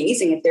would be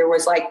amazing if there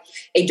was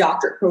a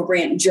doctorate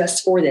program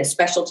just for this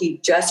specialty,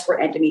 just for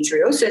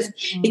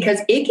endometriosis,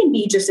 because it can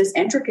be just as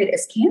intricate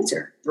as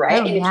cancer,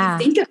 right? And if you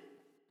think of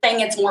saying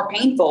it's more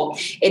painful.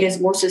 It is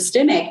more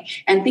systemic.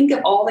 And think of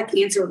all the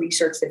cancer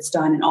research that's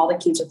done in all the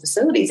cancer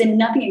facilities, and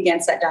nothing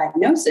against that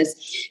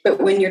diagnosis. But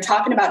when you're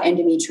talking about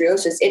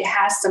endometriosis, it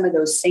has some of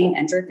those same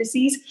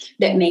intricacies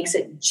that makes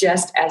it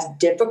just as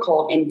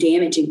difficult and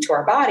damaging to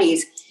our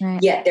bodies.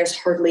 Right. Yet there's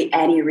hardly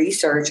any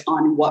research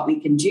on what we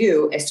can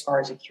do as far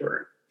as a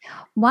cure.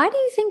 Why do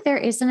you think there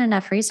isn't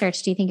enough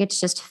research? Do you think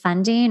it's just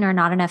funding or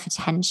not enough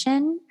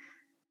attention?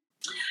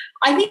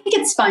 I think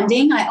it's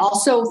funding. I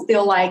also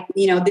feel like,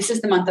 this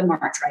is the month of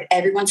March, right?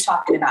 Everyone's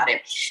talking about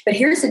it. But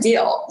here's the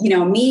deal.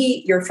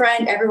 Me, your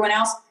friend, everyone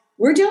else,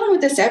 we're dealing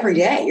with this every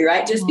day,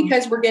 right? Just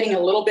because we're getting a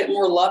little bit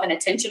more love and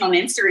attention on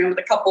Instagram with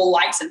a couple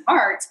likes and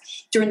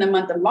hearts during the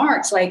month of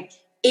March, like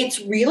it's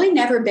really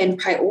never been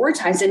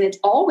prioritized. And it's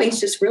always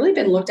just really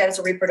been looked at as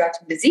a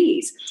reproductive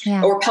disease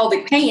or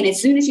pelvic pain.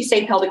 As soon as you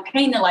say pelvic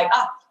pain, they're like,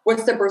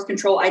 what's the birth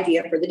control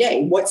idea for the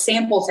day? What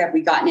samples have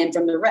we gotten in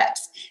from the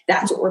reps?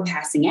 That's what we're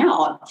passing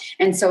out.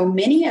 And so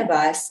many of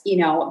us,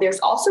 there's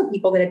also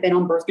people that have been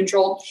on birth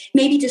control,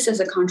 maybe just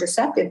as a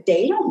contraceptive.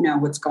 They don't know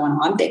what's going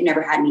on. They've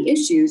never had any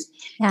issues.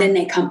 Yeah. Then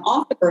they come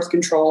off the birth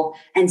control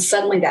and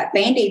suddenly that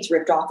Band-Aid's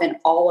ripped off and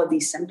all of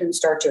these symptoms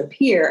start to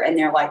appear. And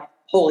they're like,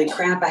 holy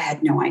crap, I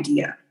had no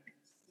idea.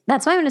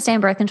 That's why I'm going to stay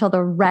on birth control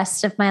the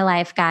rest of my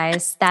life,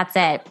 guys. That's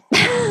it.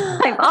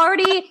 I've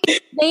already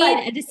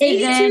made a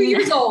decision. 82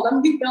 years old. I'm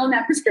going to be filling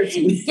that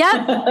prescription.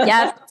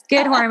 Yep.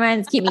 Good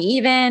hormones keep me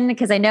even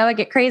because I know I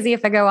get crazy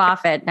if I go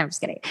off it. No, I'm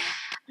just kidding.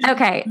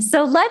 Okay.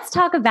 So let's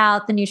talk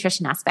about the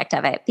nutrition aspect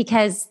of it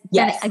because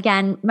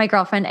again, my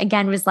girlfriend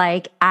was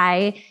like,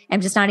 I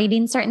am just not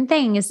eating certain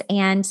things.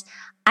 And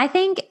I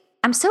think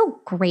I'm so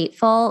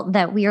grateful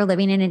that we are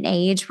living in an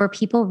age where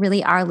people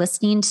really are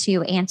listening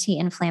to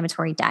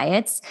anti-inflammatory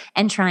diets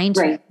and trying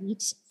to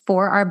eat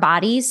for our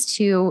bodies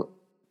to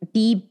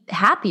be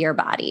happier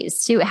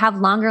bodies, to have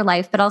longer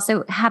life, but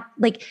also have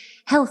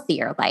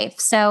healthier life.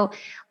 So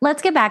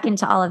let's get back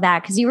into all of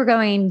that because you were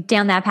going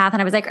down that path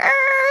and I was like,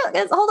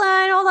 hold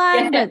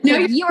on. Yeah, but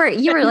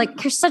you were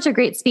like, you're such a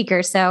great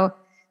speaker. So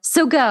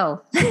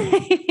go.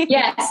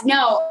 Yes.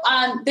 No,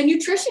 the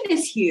nutrition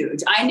is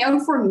huge. I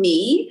know for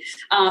me,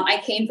 I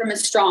came from a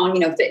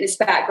strong, fitness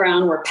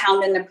background. We're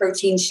pounding the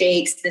protein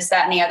shakes, this,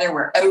 that, and the other.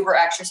 We're over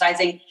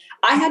exercising.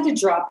 I had to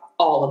drop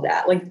all of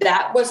that. Like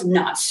that was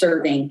not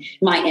serving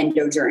my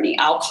endo journey.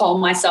 I'll call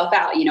myself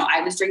out.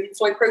 I was drinking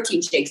soy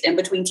protein shakes in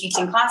between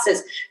teaching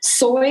classes.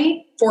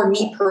 Soy for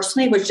me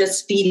personally was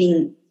just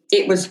feeding.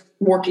 It was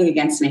working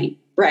against me.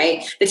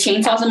 Right. The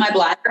chainsaws in my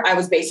bladder, I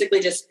was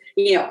basically just,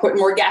 putting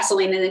more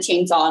gasoline in the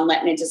chainsaw and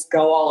letting it just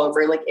go all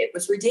over. Like it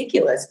was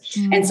ridiculous.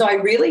 Mm-hmm. And so I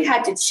really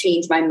had to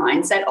change my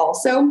mindset.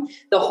 Also,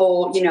 the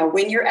whole,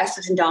 when you're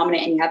estrogen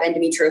dominant and you have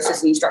endometriosis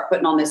and you start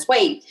putting on this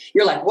weight,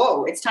 you're like,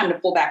 whoa, it's time to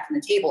pull back from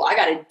the table. I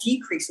got to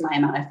decrease my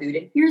amount of food.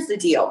 And here's the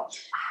deal.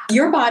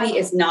 Your body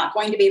is not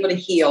going to be able to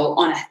heal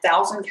on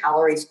 1,000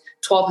 calories,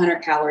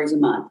 1,200 calories a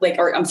month.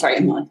 A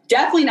month.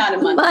 Definitely not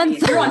a month.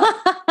 If you're on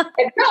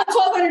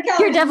 1,200 calories,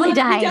 you're definitely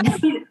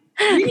dying.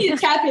 You need to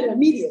tap in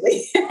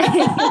immediately.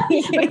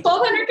 But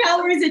 1,200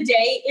 calories a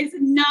day is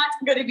not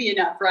going to be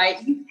enough,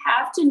 right? You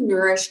have to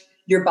nourish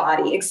your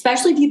body,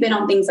 especially if you've been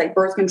on things like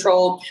birth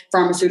control,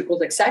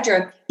 pharmaceuticals,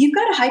 etc. You've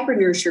got to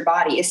hyper-nourish your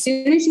body. As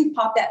soon as you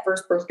pop that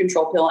first birth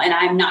control pill, and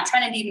I'm not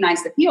trying to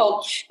demonize the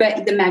pill,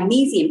 but the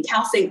magnesium,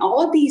 calcium,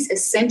 all of these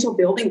essential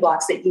building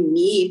blocks that you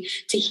need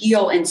to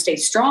heal and stay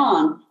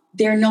strong,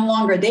 they're no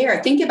longer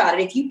there. Think about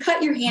it. If you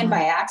cut your hand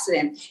by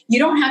accident, you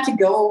don't have to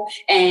go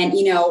and,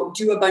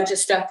 do a bunch of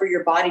stuff for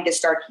your body to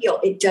start heal.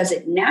 It does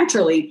it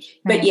naturally,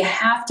 but you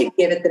have to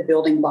give it the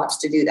building blocks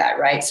to do that.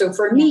 Right. So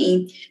for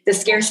me, the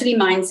scarcity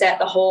mindset,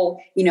 the whole,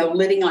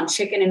 living on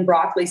chicken and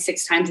broccoli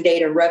 6 times a day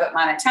to rev up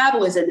my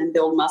metabolism and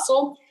build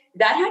muscle,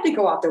 that had to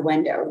go out the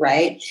window.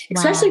 Right. Wow.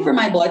 Especially for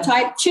my blood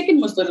type.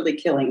 Chicken was literally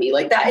killing me.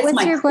 Like that is What's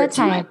my your blood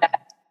type?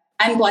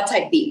 I'm blood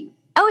type B.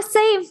 Oh,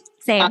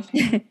 same.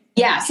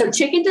 Yeah. So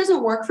chicken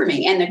doesn't work for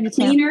me. And the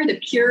cleaner, the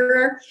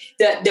purer,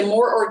 the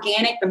more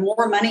organic, the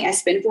more money I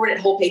spend for it at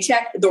whole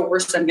paycheck, the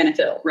worse I'm going to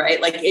feel.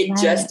 Right. Like it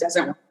just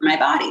doesn't work for my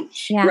body.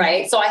 Yeah.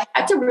 Right. So I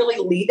had to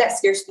really leave that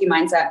scarcity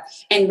mindset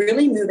and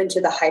really move into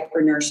the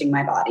hyper nourishing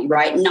my body.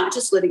 Right. Not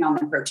just living on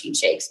the protein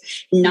shakes,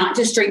 not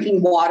just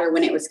drinking water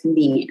when it was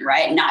convenient.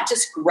 Right. Not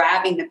just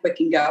grabbing the quick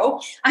and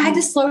go. I had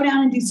to slow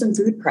down and do some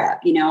food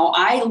prep.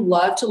 I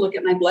love to look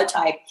at my blood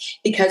type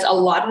because a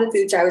lot of the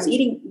foods I was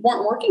eating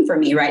weren't working for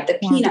me. Right. The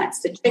peanuts,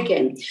 the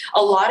chicken,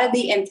 a lot of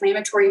the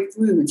inflammatory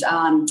foods.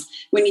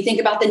 When you think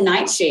about the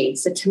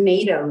nightshades, the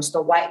tomatoes,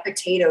 the white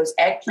potatoes,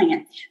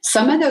 eggplant,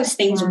 some of those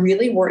things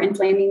really were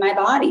inflaming my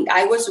body.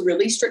 I was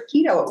really strict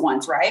keto at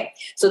once, right?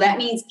 So that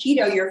means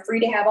keto, you're free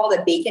to have all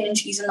the bacon and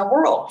cheese in the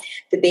world.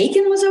 The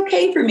bacon was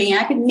okay for me.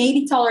 I could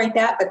maybe tolerate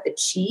that, but the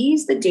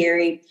cheese, the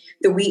dairy,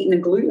 the wheat, and the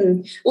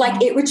gluten,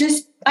 like it would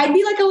just, I'd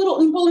be like a little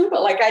Oompa Loompa.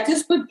 Like I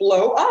just would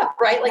blow up,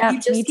 right? Like you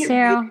just get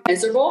really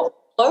miserable.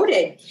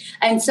 Loaded.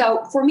 And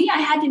so for me, I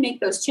had to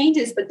make those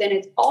changes, but then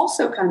it's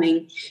also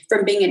coming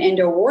from being an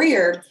endo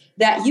warrior.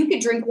 that you could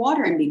drink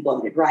water and be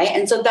bloated, right?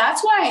 And so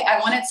that's why I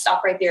want to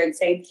stop right there and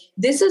say,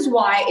 this is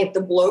why if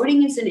the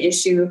bloating is an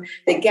issue,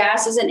 the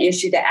gas is an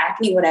issue, the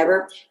acne,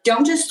 whatever,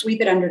 don't just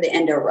sweep it under the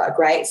endo rug,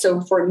 right?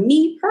 So for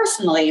me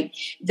personally,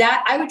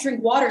 that I would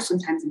drink water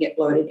sometimes and get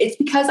bloated. It's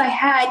because I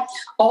had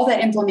all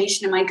that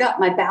inflammation in my gut.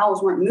 My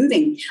bowels weren't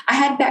moving. I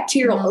had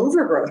bacterial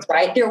overgrowth,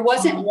 right? There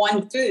wasn't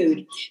one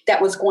food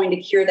that was going to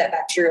cure that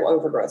bacterial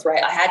overgrowth,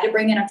 right? I had to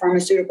bring in a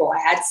pharmaceutical. I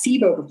had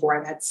SIBO before.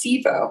 I've had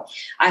SIFO.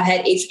 I've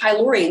had H.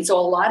 pylori. And so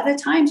a lot of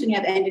the times when you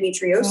have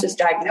endometriosis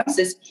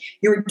diagnosis,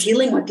 you're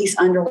dealing with these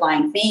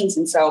underlying things.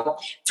 And so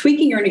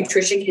tweaking your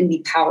nutrition can be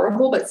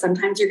powerful, but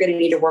sometimes you're going to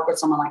need to work with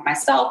someone like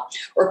myself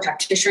or a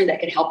practitioner that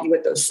can help you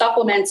with those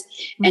supplements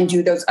and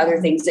do those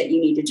other things that you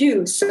need to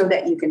do so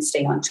that you can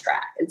stay on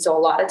track. And so a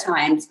lot of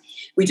times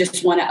we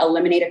just want to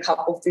eliminate a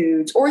couple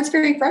foods, or it's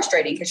very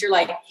frustrating because you're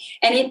like,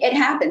 and it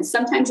happens.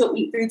 Sometimes you'll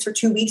eat foods for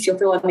 2 weeks, you'll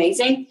feel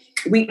amazing.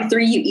 Week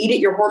 3, you eat it,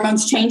 your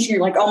hormones change, and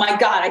you're like, oh my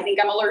God, I think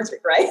I'm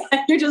allergic, right?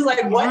 You're just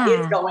like, what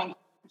is going on?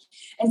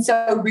 And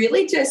so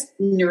really just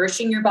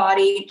nourishing your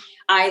body.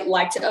 I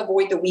like to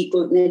avoid the wheat,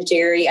 gluten, and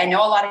dairy. I know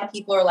a lot of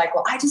people are like,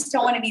 well, I just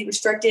don't want to be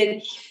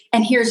restricted.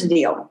 And here's the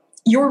deal.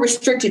 You're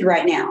restricted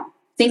right now.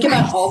 Think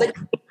about all the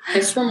time you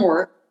missed from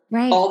work,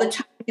 all the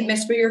time you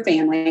missed for your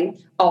family,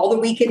 all the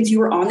weekends you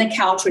were on the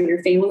couch when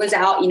your family was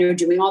out,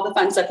 doing all the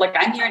fun stuff. Like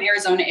I'm here in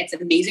Arizona, it's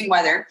amazing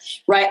weather,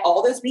 right?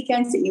 All those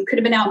weekends that you could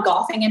have been out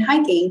golfing and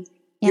hiking,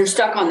 you're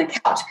stuck on the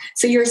couch.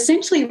 So you're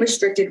essentially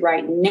restricted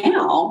right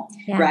now,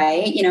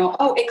 right?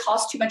 It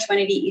costs too much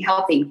money to eat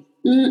healthy.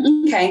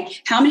 Okay.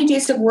 How many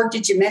days of work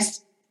did you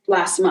miss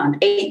last month?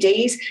 8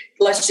 days.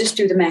 Let's just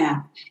do the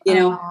math,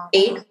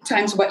 8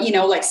 times what,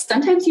 like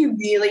sometimes you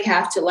really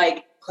have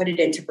to put it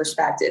into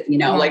perspective,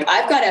 like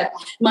I've got a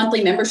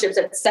monthly memberships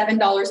at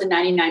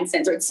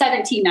 $7.99 or it's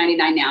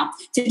 $17.99 now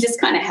to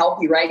just kind of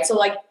help you. Right. So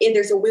if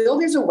there's a will,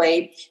 there's a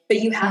way, but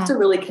you have to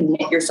really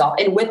commit yourself.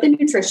 And with the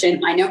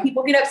nutrition, I know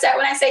people get upset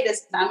when I say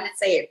this, but I'm going to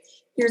say it.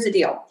 Here's the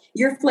deal.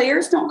 Your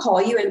flares don't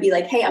call you and be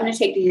like, hey, I'm going to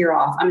take the year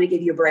off. I'm going to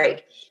give you a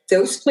break.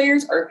 Those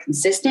flares are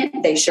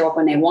consistent. They show up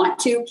when they want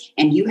to,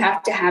 and you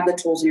have to have the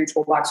tools in your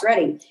toolbox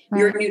ready. Right.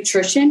 Your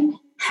nutrition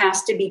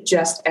has to be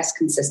just as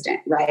consistent,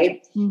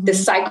 right? Mm-hmm. The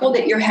cycle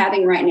that you're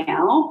having right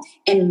now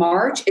in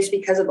March is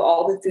because of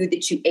all the food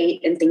that you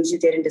ate and things you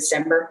did in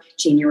December,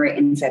 January,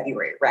 and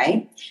February,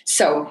 right?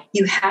 So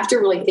you have to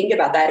really think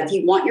about that. If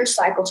you want your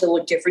cycle to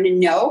look different,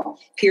 and no,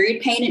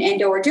 period pain and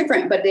endo are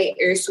different, but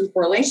there's some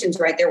correlations,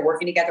 right? They're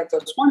working together with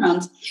those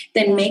hormones.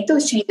 Then make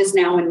those changes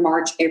now in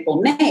March, April,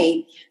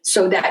 May,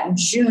 so that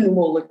June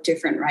will look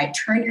different, right?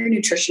 Turn your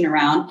nutrition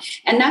around.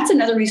 And that's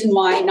another reason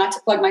why, not to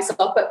plug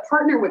myself, but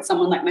partner with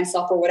someone like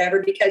myself or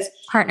whatever, because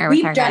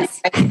we've done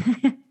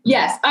it. Right?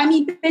 Yes. I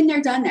mean, been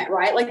there, done that,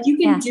 right? Like you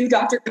can do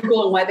Dr.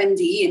 Google and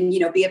WebMD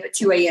and, be up at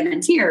 2 a.m.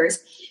 in tears,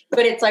 but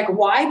it's like,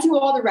 why do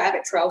all the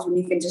rabbit trails when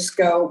you can just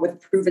go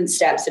with proven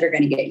steps that are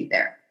going to get you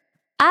there?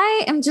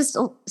 I am just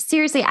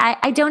seriously,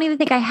 I don't even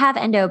think I have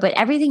endo, but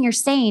everything you're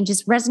saying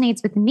just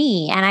resonates with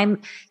me. And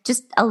I'm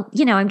just,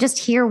 I'm just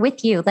here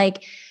with you.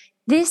 Like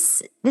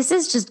this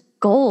is just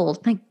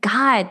gold. My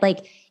God,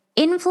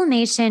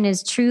 inflammation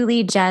is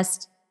truly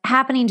just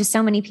happening to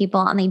so many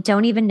people and they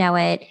don't even know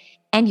it.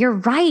 And you're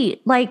right.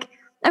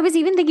 I was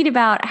even thinking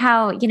about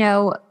how,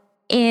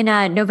 in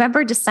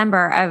November,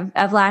 December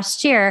of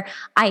last year,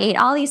 I ate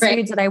all these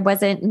foods that I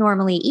wasn't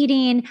normally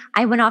eating.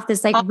 I went off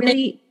this I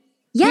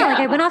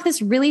went off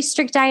this really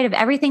strict diet of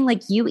everything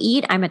like you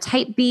eat. I'm a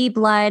type B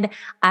blood.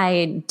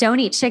 I don't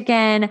eat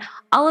chicken,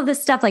 all of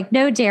this stuff,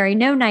 no dairy,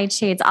 no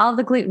nightshades, all of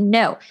the gluten,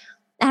 no.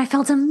 And I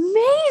felt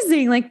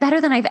amazing, better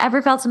than I've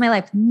ever felt in my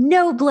life.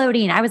 No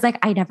bloating. I was like,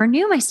 I never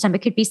knew my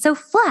stomach could be so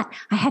flat.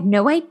 I had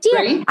no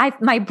idea. Right?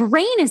 My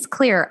brain is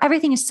clear.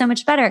 Everything is so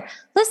much better.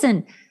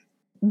 Listen,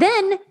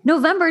 then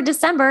November,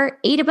 December,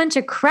 ate a bunch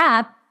of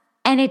crap.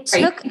 And it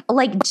took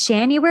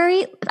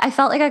January, I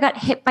felt like I got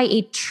hit by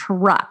a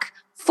truck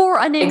for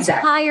an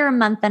entire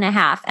month and a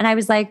half. And I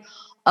was like,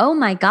 oh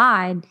my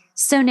God.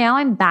 So now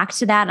I'm back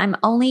to that. I'm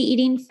only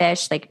eating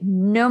fish,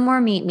 no more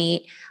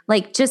meat.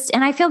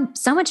 And I feel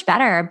so much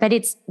better, but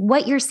it's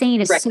what you're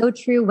saying is so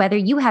true, whether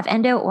you have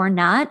endo or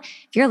not.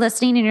 If you're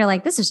listening and you're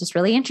like, this is just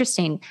really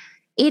interesting.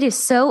 It is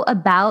so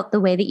about the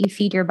way that you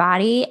feed your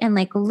body and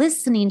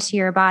listening to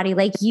your body.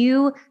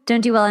 You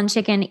don't do well on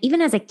chicken. Even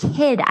as a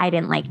kid, I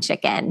didn't like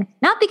chicken,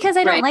 not because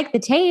I don't like the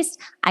taste.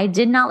 I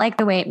did not like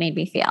the way it made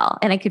me feel.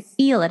 And I could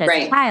feel it as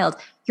a child.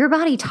 Your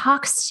body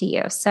talks to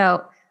you.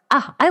 So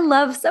I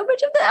love so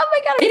much of that. Oh my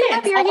God, I'm so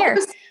happy you're here.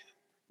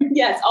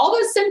 Yes. All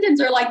those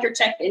symptoms are like your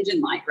check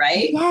engine light,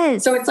 right?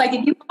 Yes. So it's like,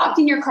 if you hopped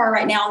in your car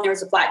right now and there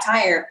was a flat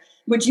tire,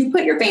 would you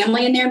put your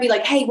family in there and be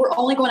like, hey, we're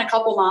only going a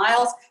couple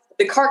miles.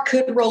 The car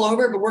could roll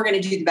over, but we're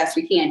going to do the best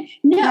we can.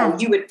 No,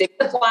 you would fix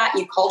the flat,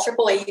 you call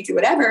AAA, you do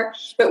whatever,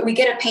 but we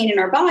get a pain in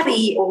our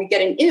body or we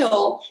get an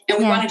ill and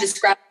we want to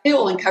just grab the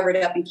ill and cover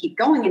it up and keep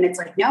going. And it's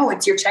like, no,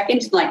 it's your check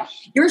engine light.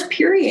 Yours,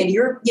 period.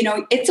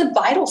 It's a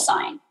vital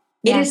sign.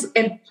 It is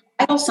a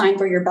vital sign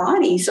for your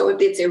body. So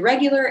if it's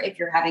irregular, if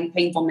you're having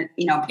painful,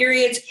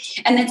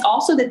 periods, and that's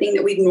also the thing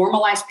that we've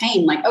normalized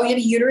pain. Like, oh, you have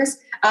a uterus?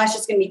 It's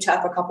just going to be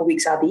tough a couple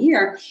weeks out of the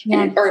year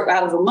or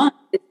out of a month.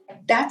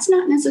 That's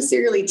not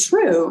necessarily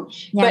true,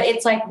 but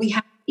it's like we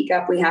have to speak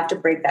up. We have to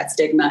break that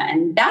stigma.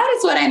 And that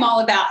is what I'm all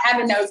about,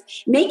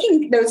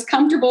 making those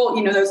comfortable,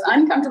 those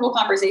uncomfortable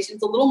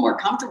conversations a little more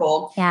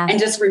comfortable and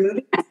just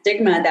removing that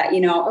stigma that,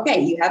 okay,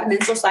 you have a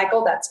menstrual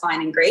cycle. That's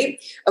fine and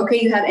great.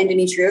 Okay, you have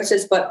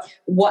endometriosis, but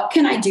what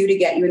can I do to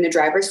get you in the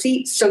driver's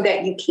seat so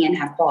that you can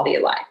have quality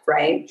of life,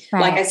 right?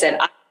 Like I said,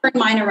 I turned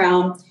mine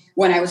around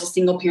when I was a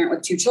single parent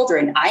with 2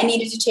 children. I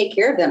needed to take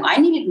care of them. I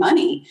needed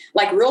money,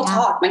 like real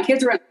talk. My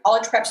kids were in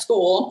college prep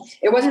school.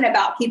 It wasn't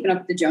about keeping up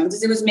with the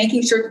Joneses. It was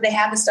making sure that they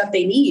have the stuff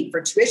they need for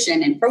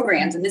tuition and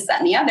programs and this, that,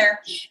 and the other.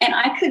 And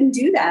I couldn't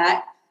do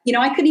that.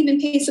 I couldn't even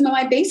pay some of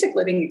my basic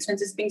living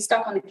expenses being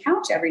stuck on the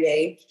couch every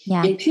day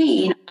in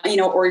pain,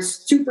 or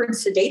super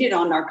sedated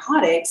on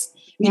narcotics,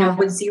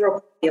 with zero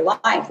quality of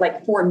life.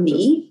 Like for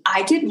me,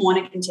 I didn't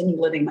want to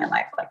continue living my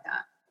life like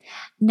that.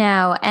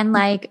 No. And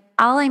like,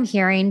 all I'm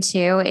hearing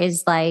too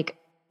is like,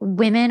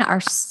 women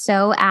are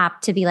so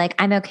apt to be like,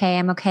 I'm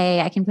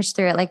okay. I can push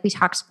through it. Like we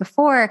talked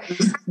before,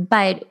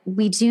 but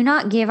we do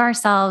not give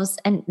ourselves,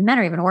 and men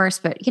are even worse,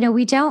 but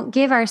we don't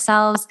give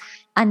ourselves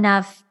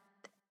enough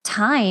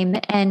time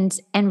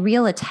and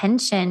real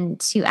attention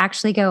to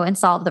actually go and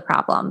solve the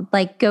problem.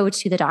 Like go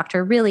to the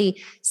doctor,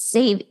 really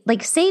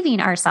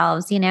saving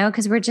ourselves,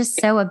 because we're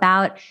just so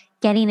about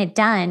getting it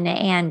done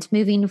and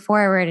moving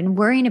forward and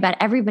worrying about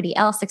everybody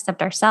else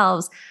except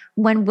ourselves,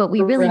 when what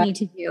we really need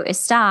to do is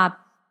stop,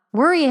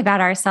 worry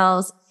about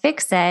ourselves,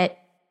 fix it,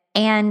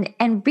 and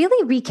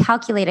really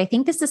recalculate. I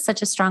think this is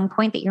such a strong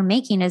point that you're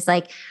making, is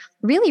like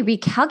really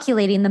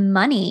recalculating the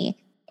money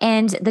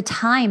and the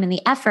time and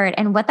the effort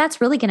and what that's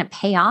really going to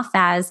pay off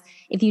as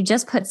if you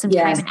just put some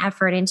time and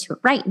effort into it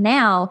right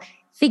now,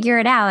 figure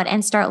it out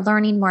and start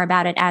learning more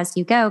about it as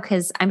you go.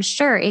 Because I'm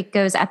sure it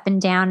goes up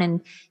and down and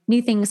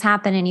new things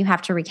happen and you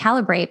have to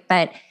recalibrate.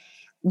 But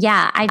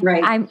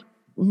I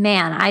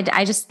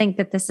just think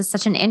that this is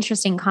such an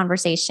interesting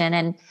conversation.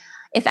 And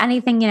if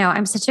anything,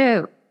 I'm such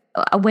a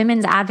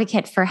women's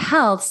advocate for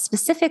health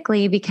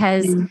specifically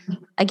because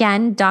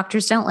again,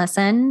 doctors don't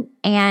listen,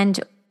 and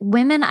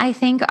women, I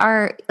think,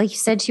 are, like you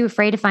said, too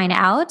afraid to find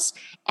out,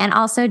 and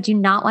also do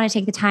not want to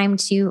take the time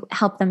to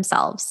help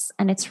themselves.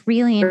 And it's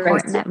really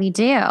important that we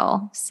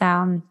do. So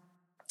I'm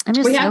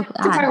just so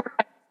glad.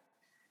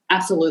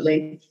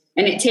 Absolutely.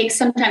 And it takes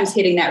sometimes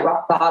hitting that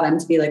rock bottom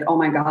to be like, oh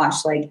my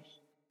gosh, like,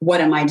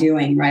 what am I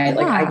doing? Right.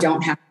 Like I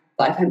don't have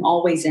life. I'm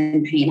always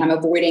in pain. I'm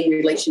avoiding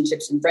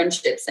relationships and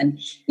friendships. And,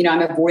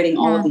 I'm avoiding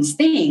all of these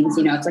things.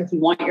 It's like you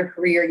want your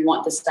career, you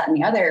want this, that, and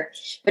the other,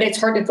 but it's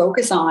hard to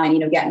focus on,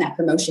 getting that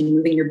promotion,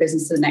 moving your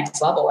business to the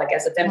next level. Like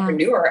as a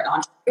entrepreneur, an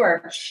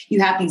entrepreneur, you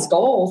have these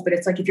goals, but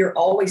it's like, if you're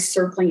always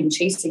circling and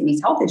chasing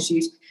these health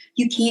issues,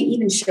 you can't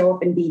even show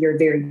up and be your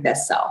very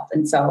best self.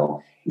 And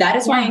so that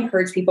is why I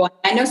encourage people.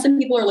 I know some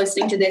people are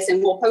listening to this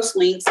and we'll post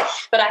links,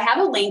 but I have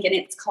a link and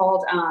it's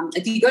called,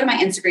 if you go to my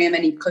Instagram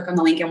and you click on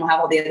the link and we'll have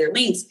all the other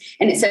links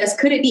and it says,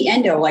 could it be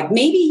endo? Like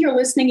maybe you're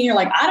listening and you're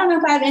like, I don't know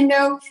if I have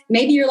endo.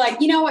 Maybe you're like,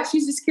 you know what?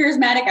 She's just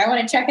charismatic. I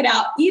want to check it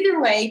out. Either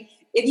way,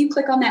 if you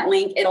click on that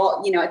link,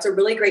 it'll, it's a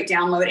really great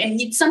download and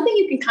it's something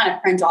you can kind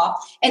of print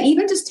off and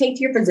even just take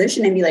to your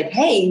physician and be like,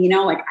 hey,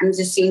 like I'm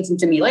just seeing some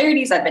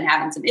similarities. I've been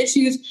having some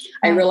issues.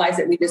 I realize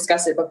that we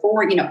discussed it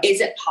before,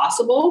 is it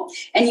possible?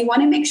 And you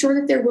want to make sure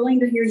that they're willing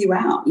to hear you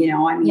out.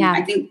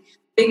 I think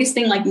biggest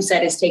thing, like you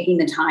said, is taking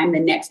the time. The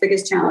next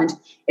biggest challenge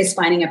is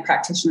finding a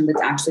practitioner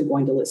that's actually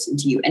going to listen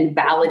to you and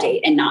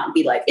validate and not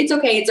be like, it's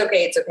okay.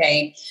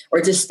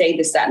 Or just say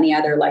this, that, and the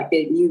other. Like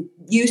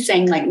you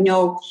saying like,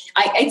 no,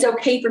 it's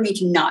okay for me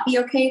to not be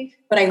okay,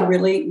 but I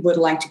really would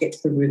like to get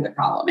to the root of the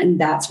problem. And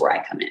that's where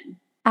I come in.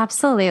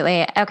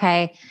 Absolutely.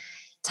 Okay.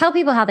 Tell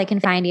people how they can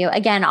find you.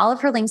 Again, all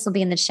of her links will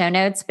be in the show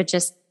notes, but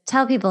just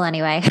tell people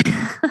anyway.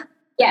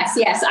 Yes.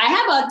 I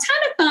have a ton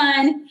of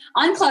fun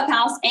on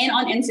Clubhouse and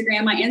on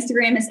Instagram. My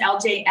Instagram is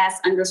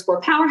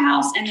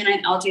LJS_powerhouse. And then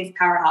I'm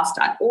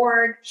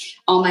ljspowerhouse.org.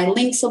 All my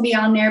links will be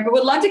on there, but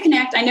would love to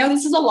connect. I know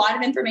this is a lot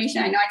of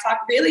information. I know I talk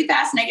really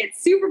fast and I get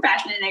super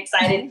passionate and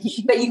excited,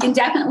 but you can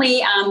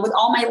definitely, with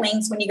all my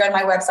links, when you go to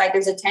my website,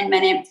 there's a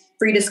 10-minute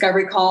free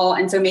discovery call.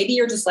 And so maybe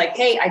you're just like,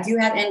 hey, I do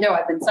have endo.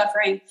 I've been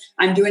suffering.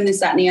 I'm doing this,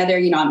 that, and the other.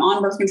 I'm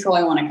on birth control.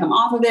 I want to come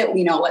off of it.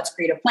 Let's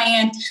create a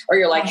plan. Or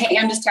you're like, hey,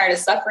 I'm just tired of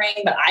suffering,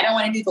 but I don't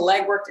want to do the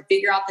legwork to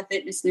figure out the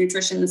fitness,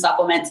 nutrition, the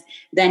supplements.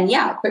 Then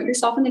put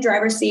yourself in the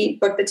driver's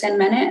seat, book the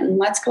 10-minute and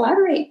let's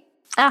collaborate.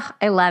 Oh,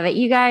 I love it.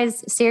 You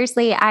guys,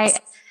 seriously, I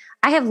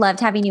have loved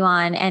having you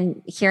on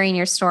and hearing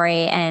your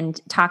story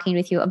and talking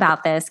with you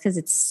about this because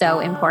it's so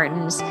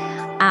important.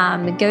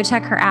 Go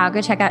check her out.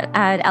 Go check out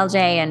LJ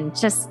and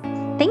just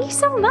thank you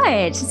so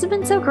much. This has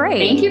been so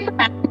great. Thank you for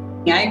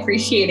having me. I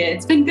appreciate it.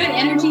 It's been good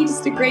energy,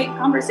 just a great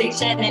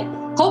conversation.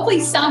 And hopefully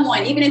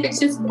someone, even if it's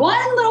just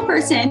one little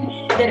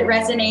person that it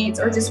resonates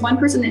or just one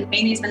person that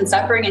maybe has been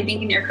suffering and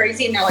thinking they're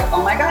crazy and they're like,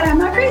 oh my God, I'm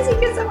not crazy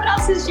because someone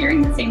else is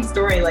sharing the same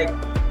story. Like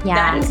Yeah.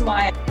 That is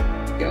why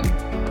I do.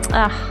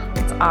 Oh,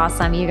 it's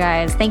awesome, you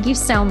guys. Thank you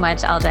so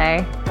much,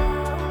 LJ.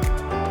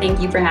 Thank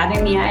you for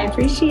having me. I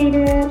appreciate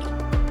it.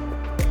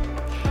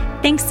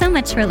 Thanks so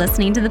much for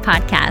listening to the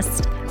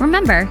podcast.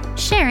 Remember,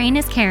 sharing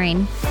is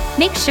caring.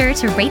 Make sure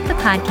to rate the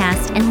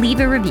podcast and leave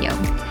a review.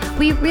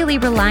 We really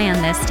rely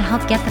on this to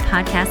help get the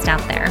podcast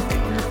out there.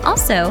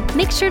 Also,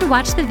 make sure to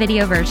watch the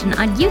video version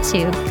on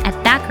YouTube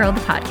at That Girl the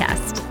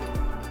Podcast.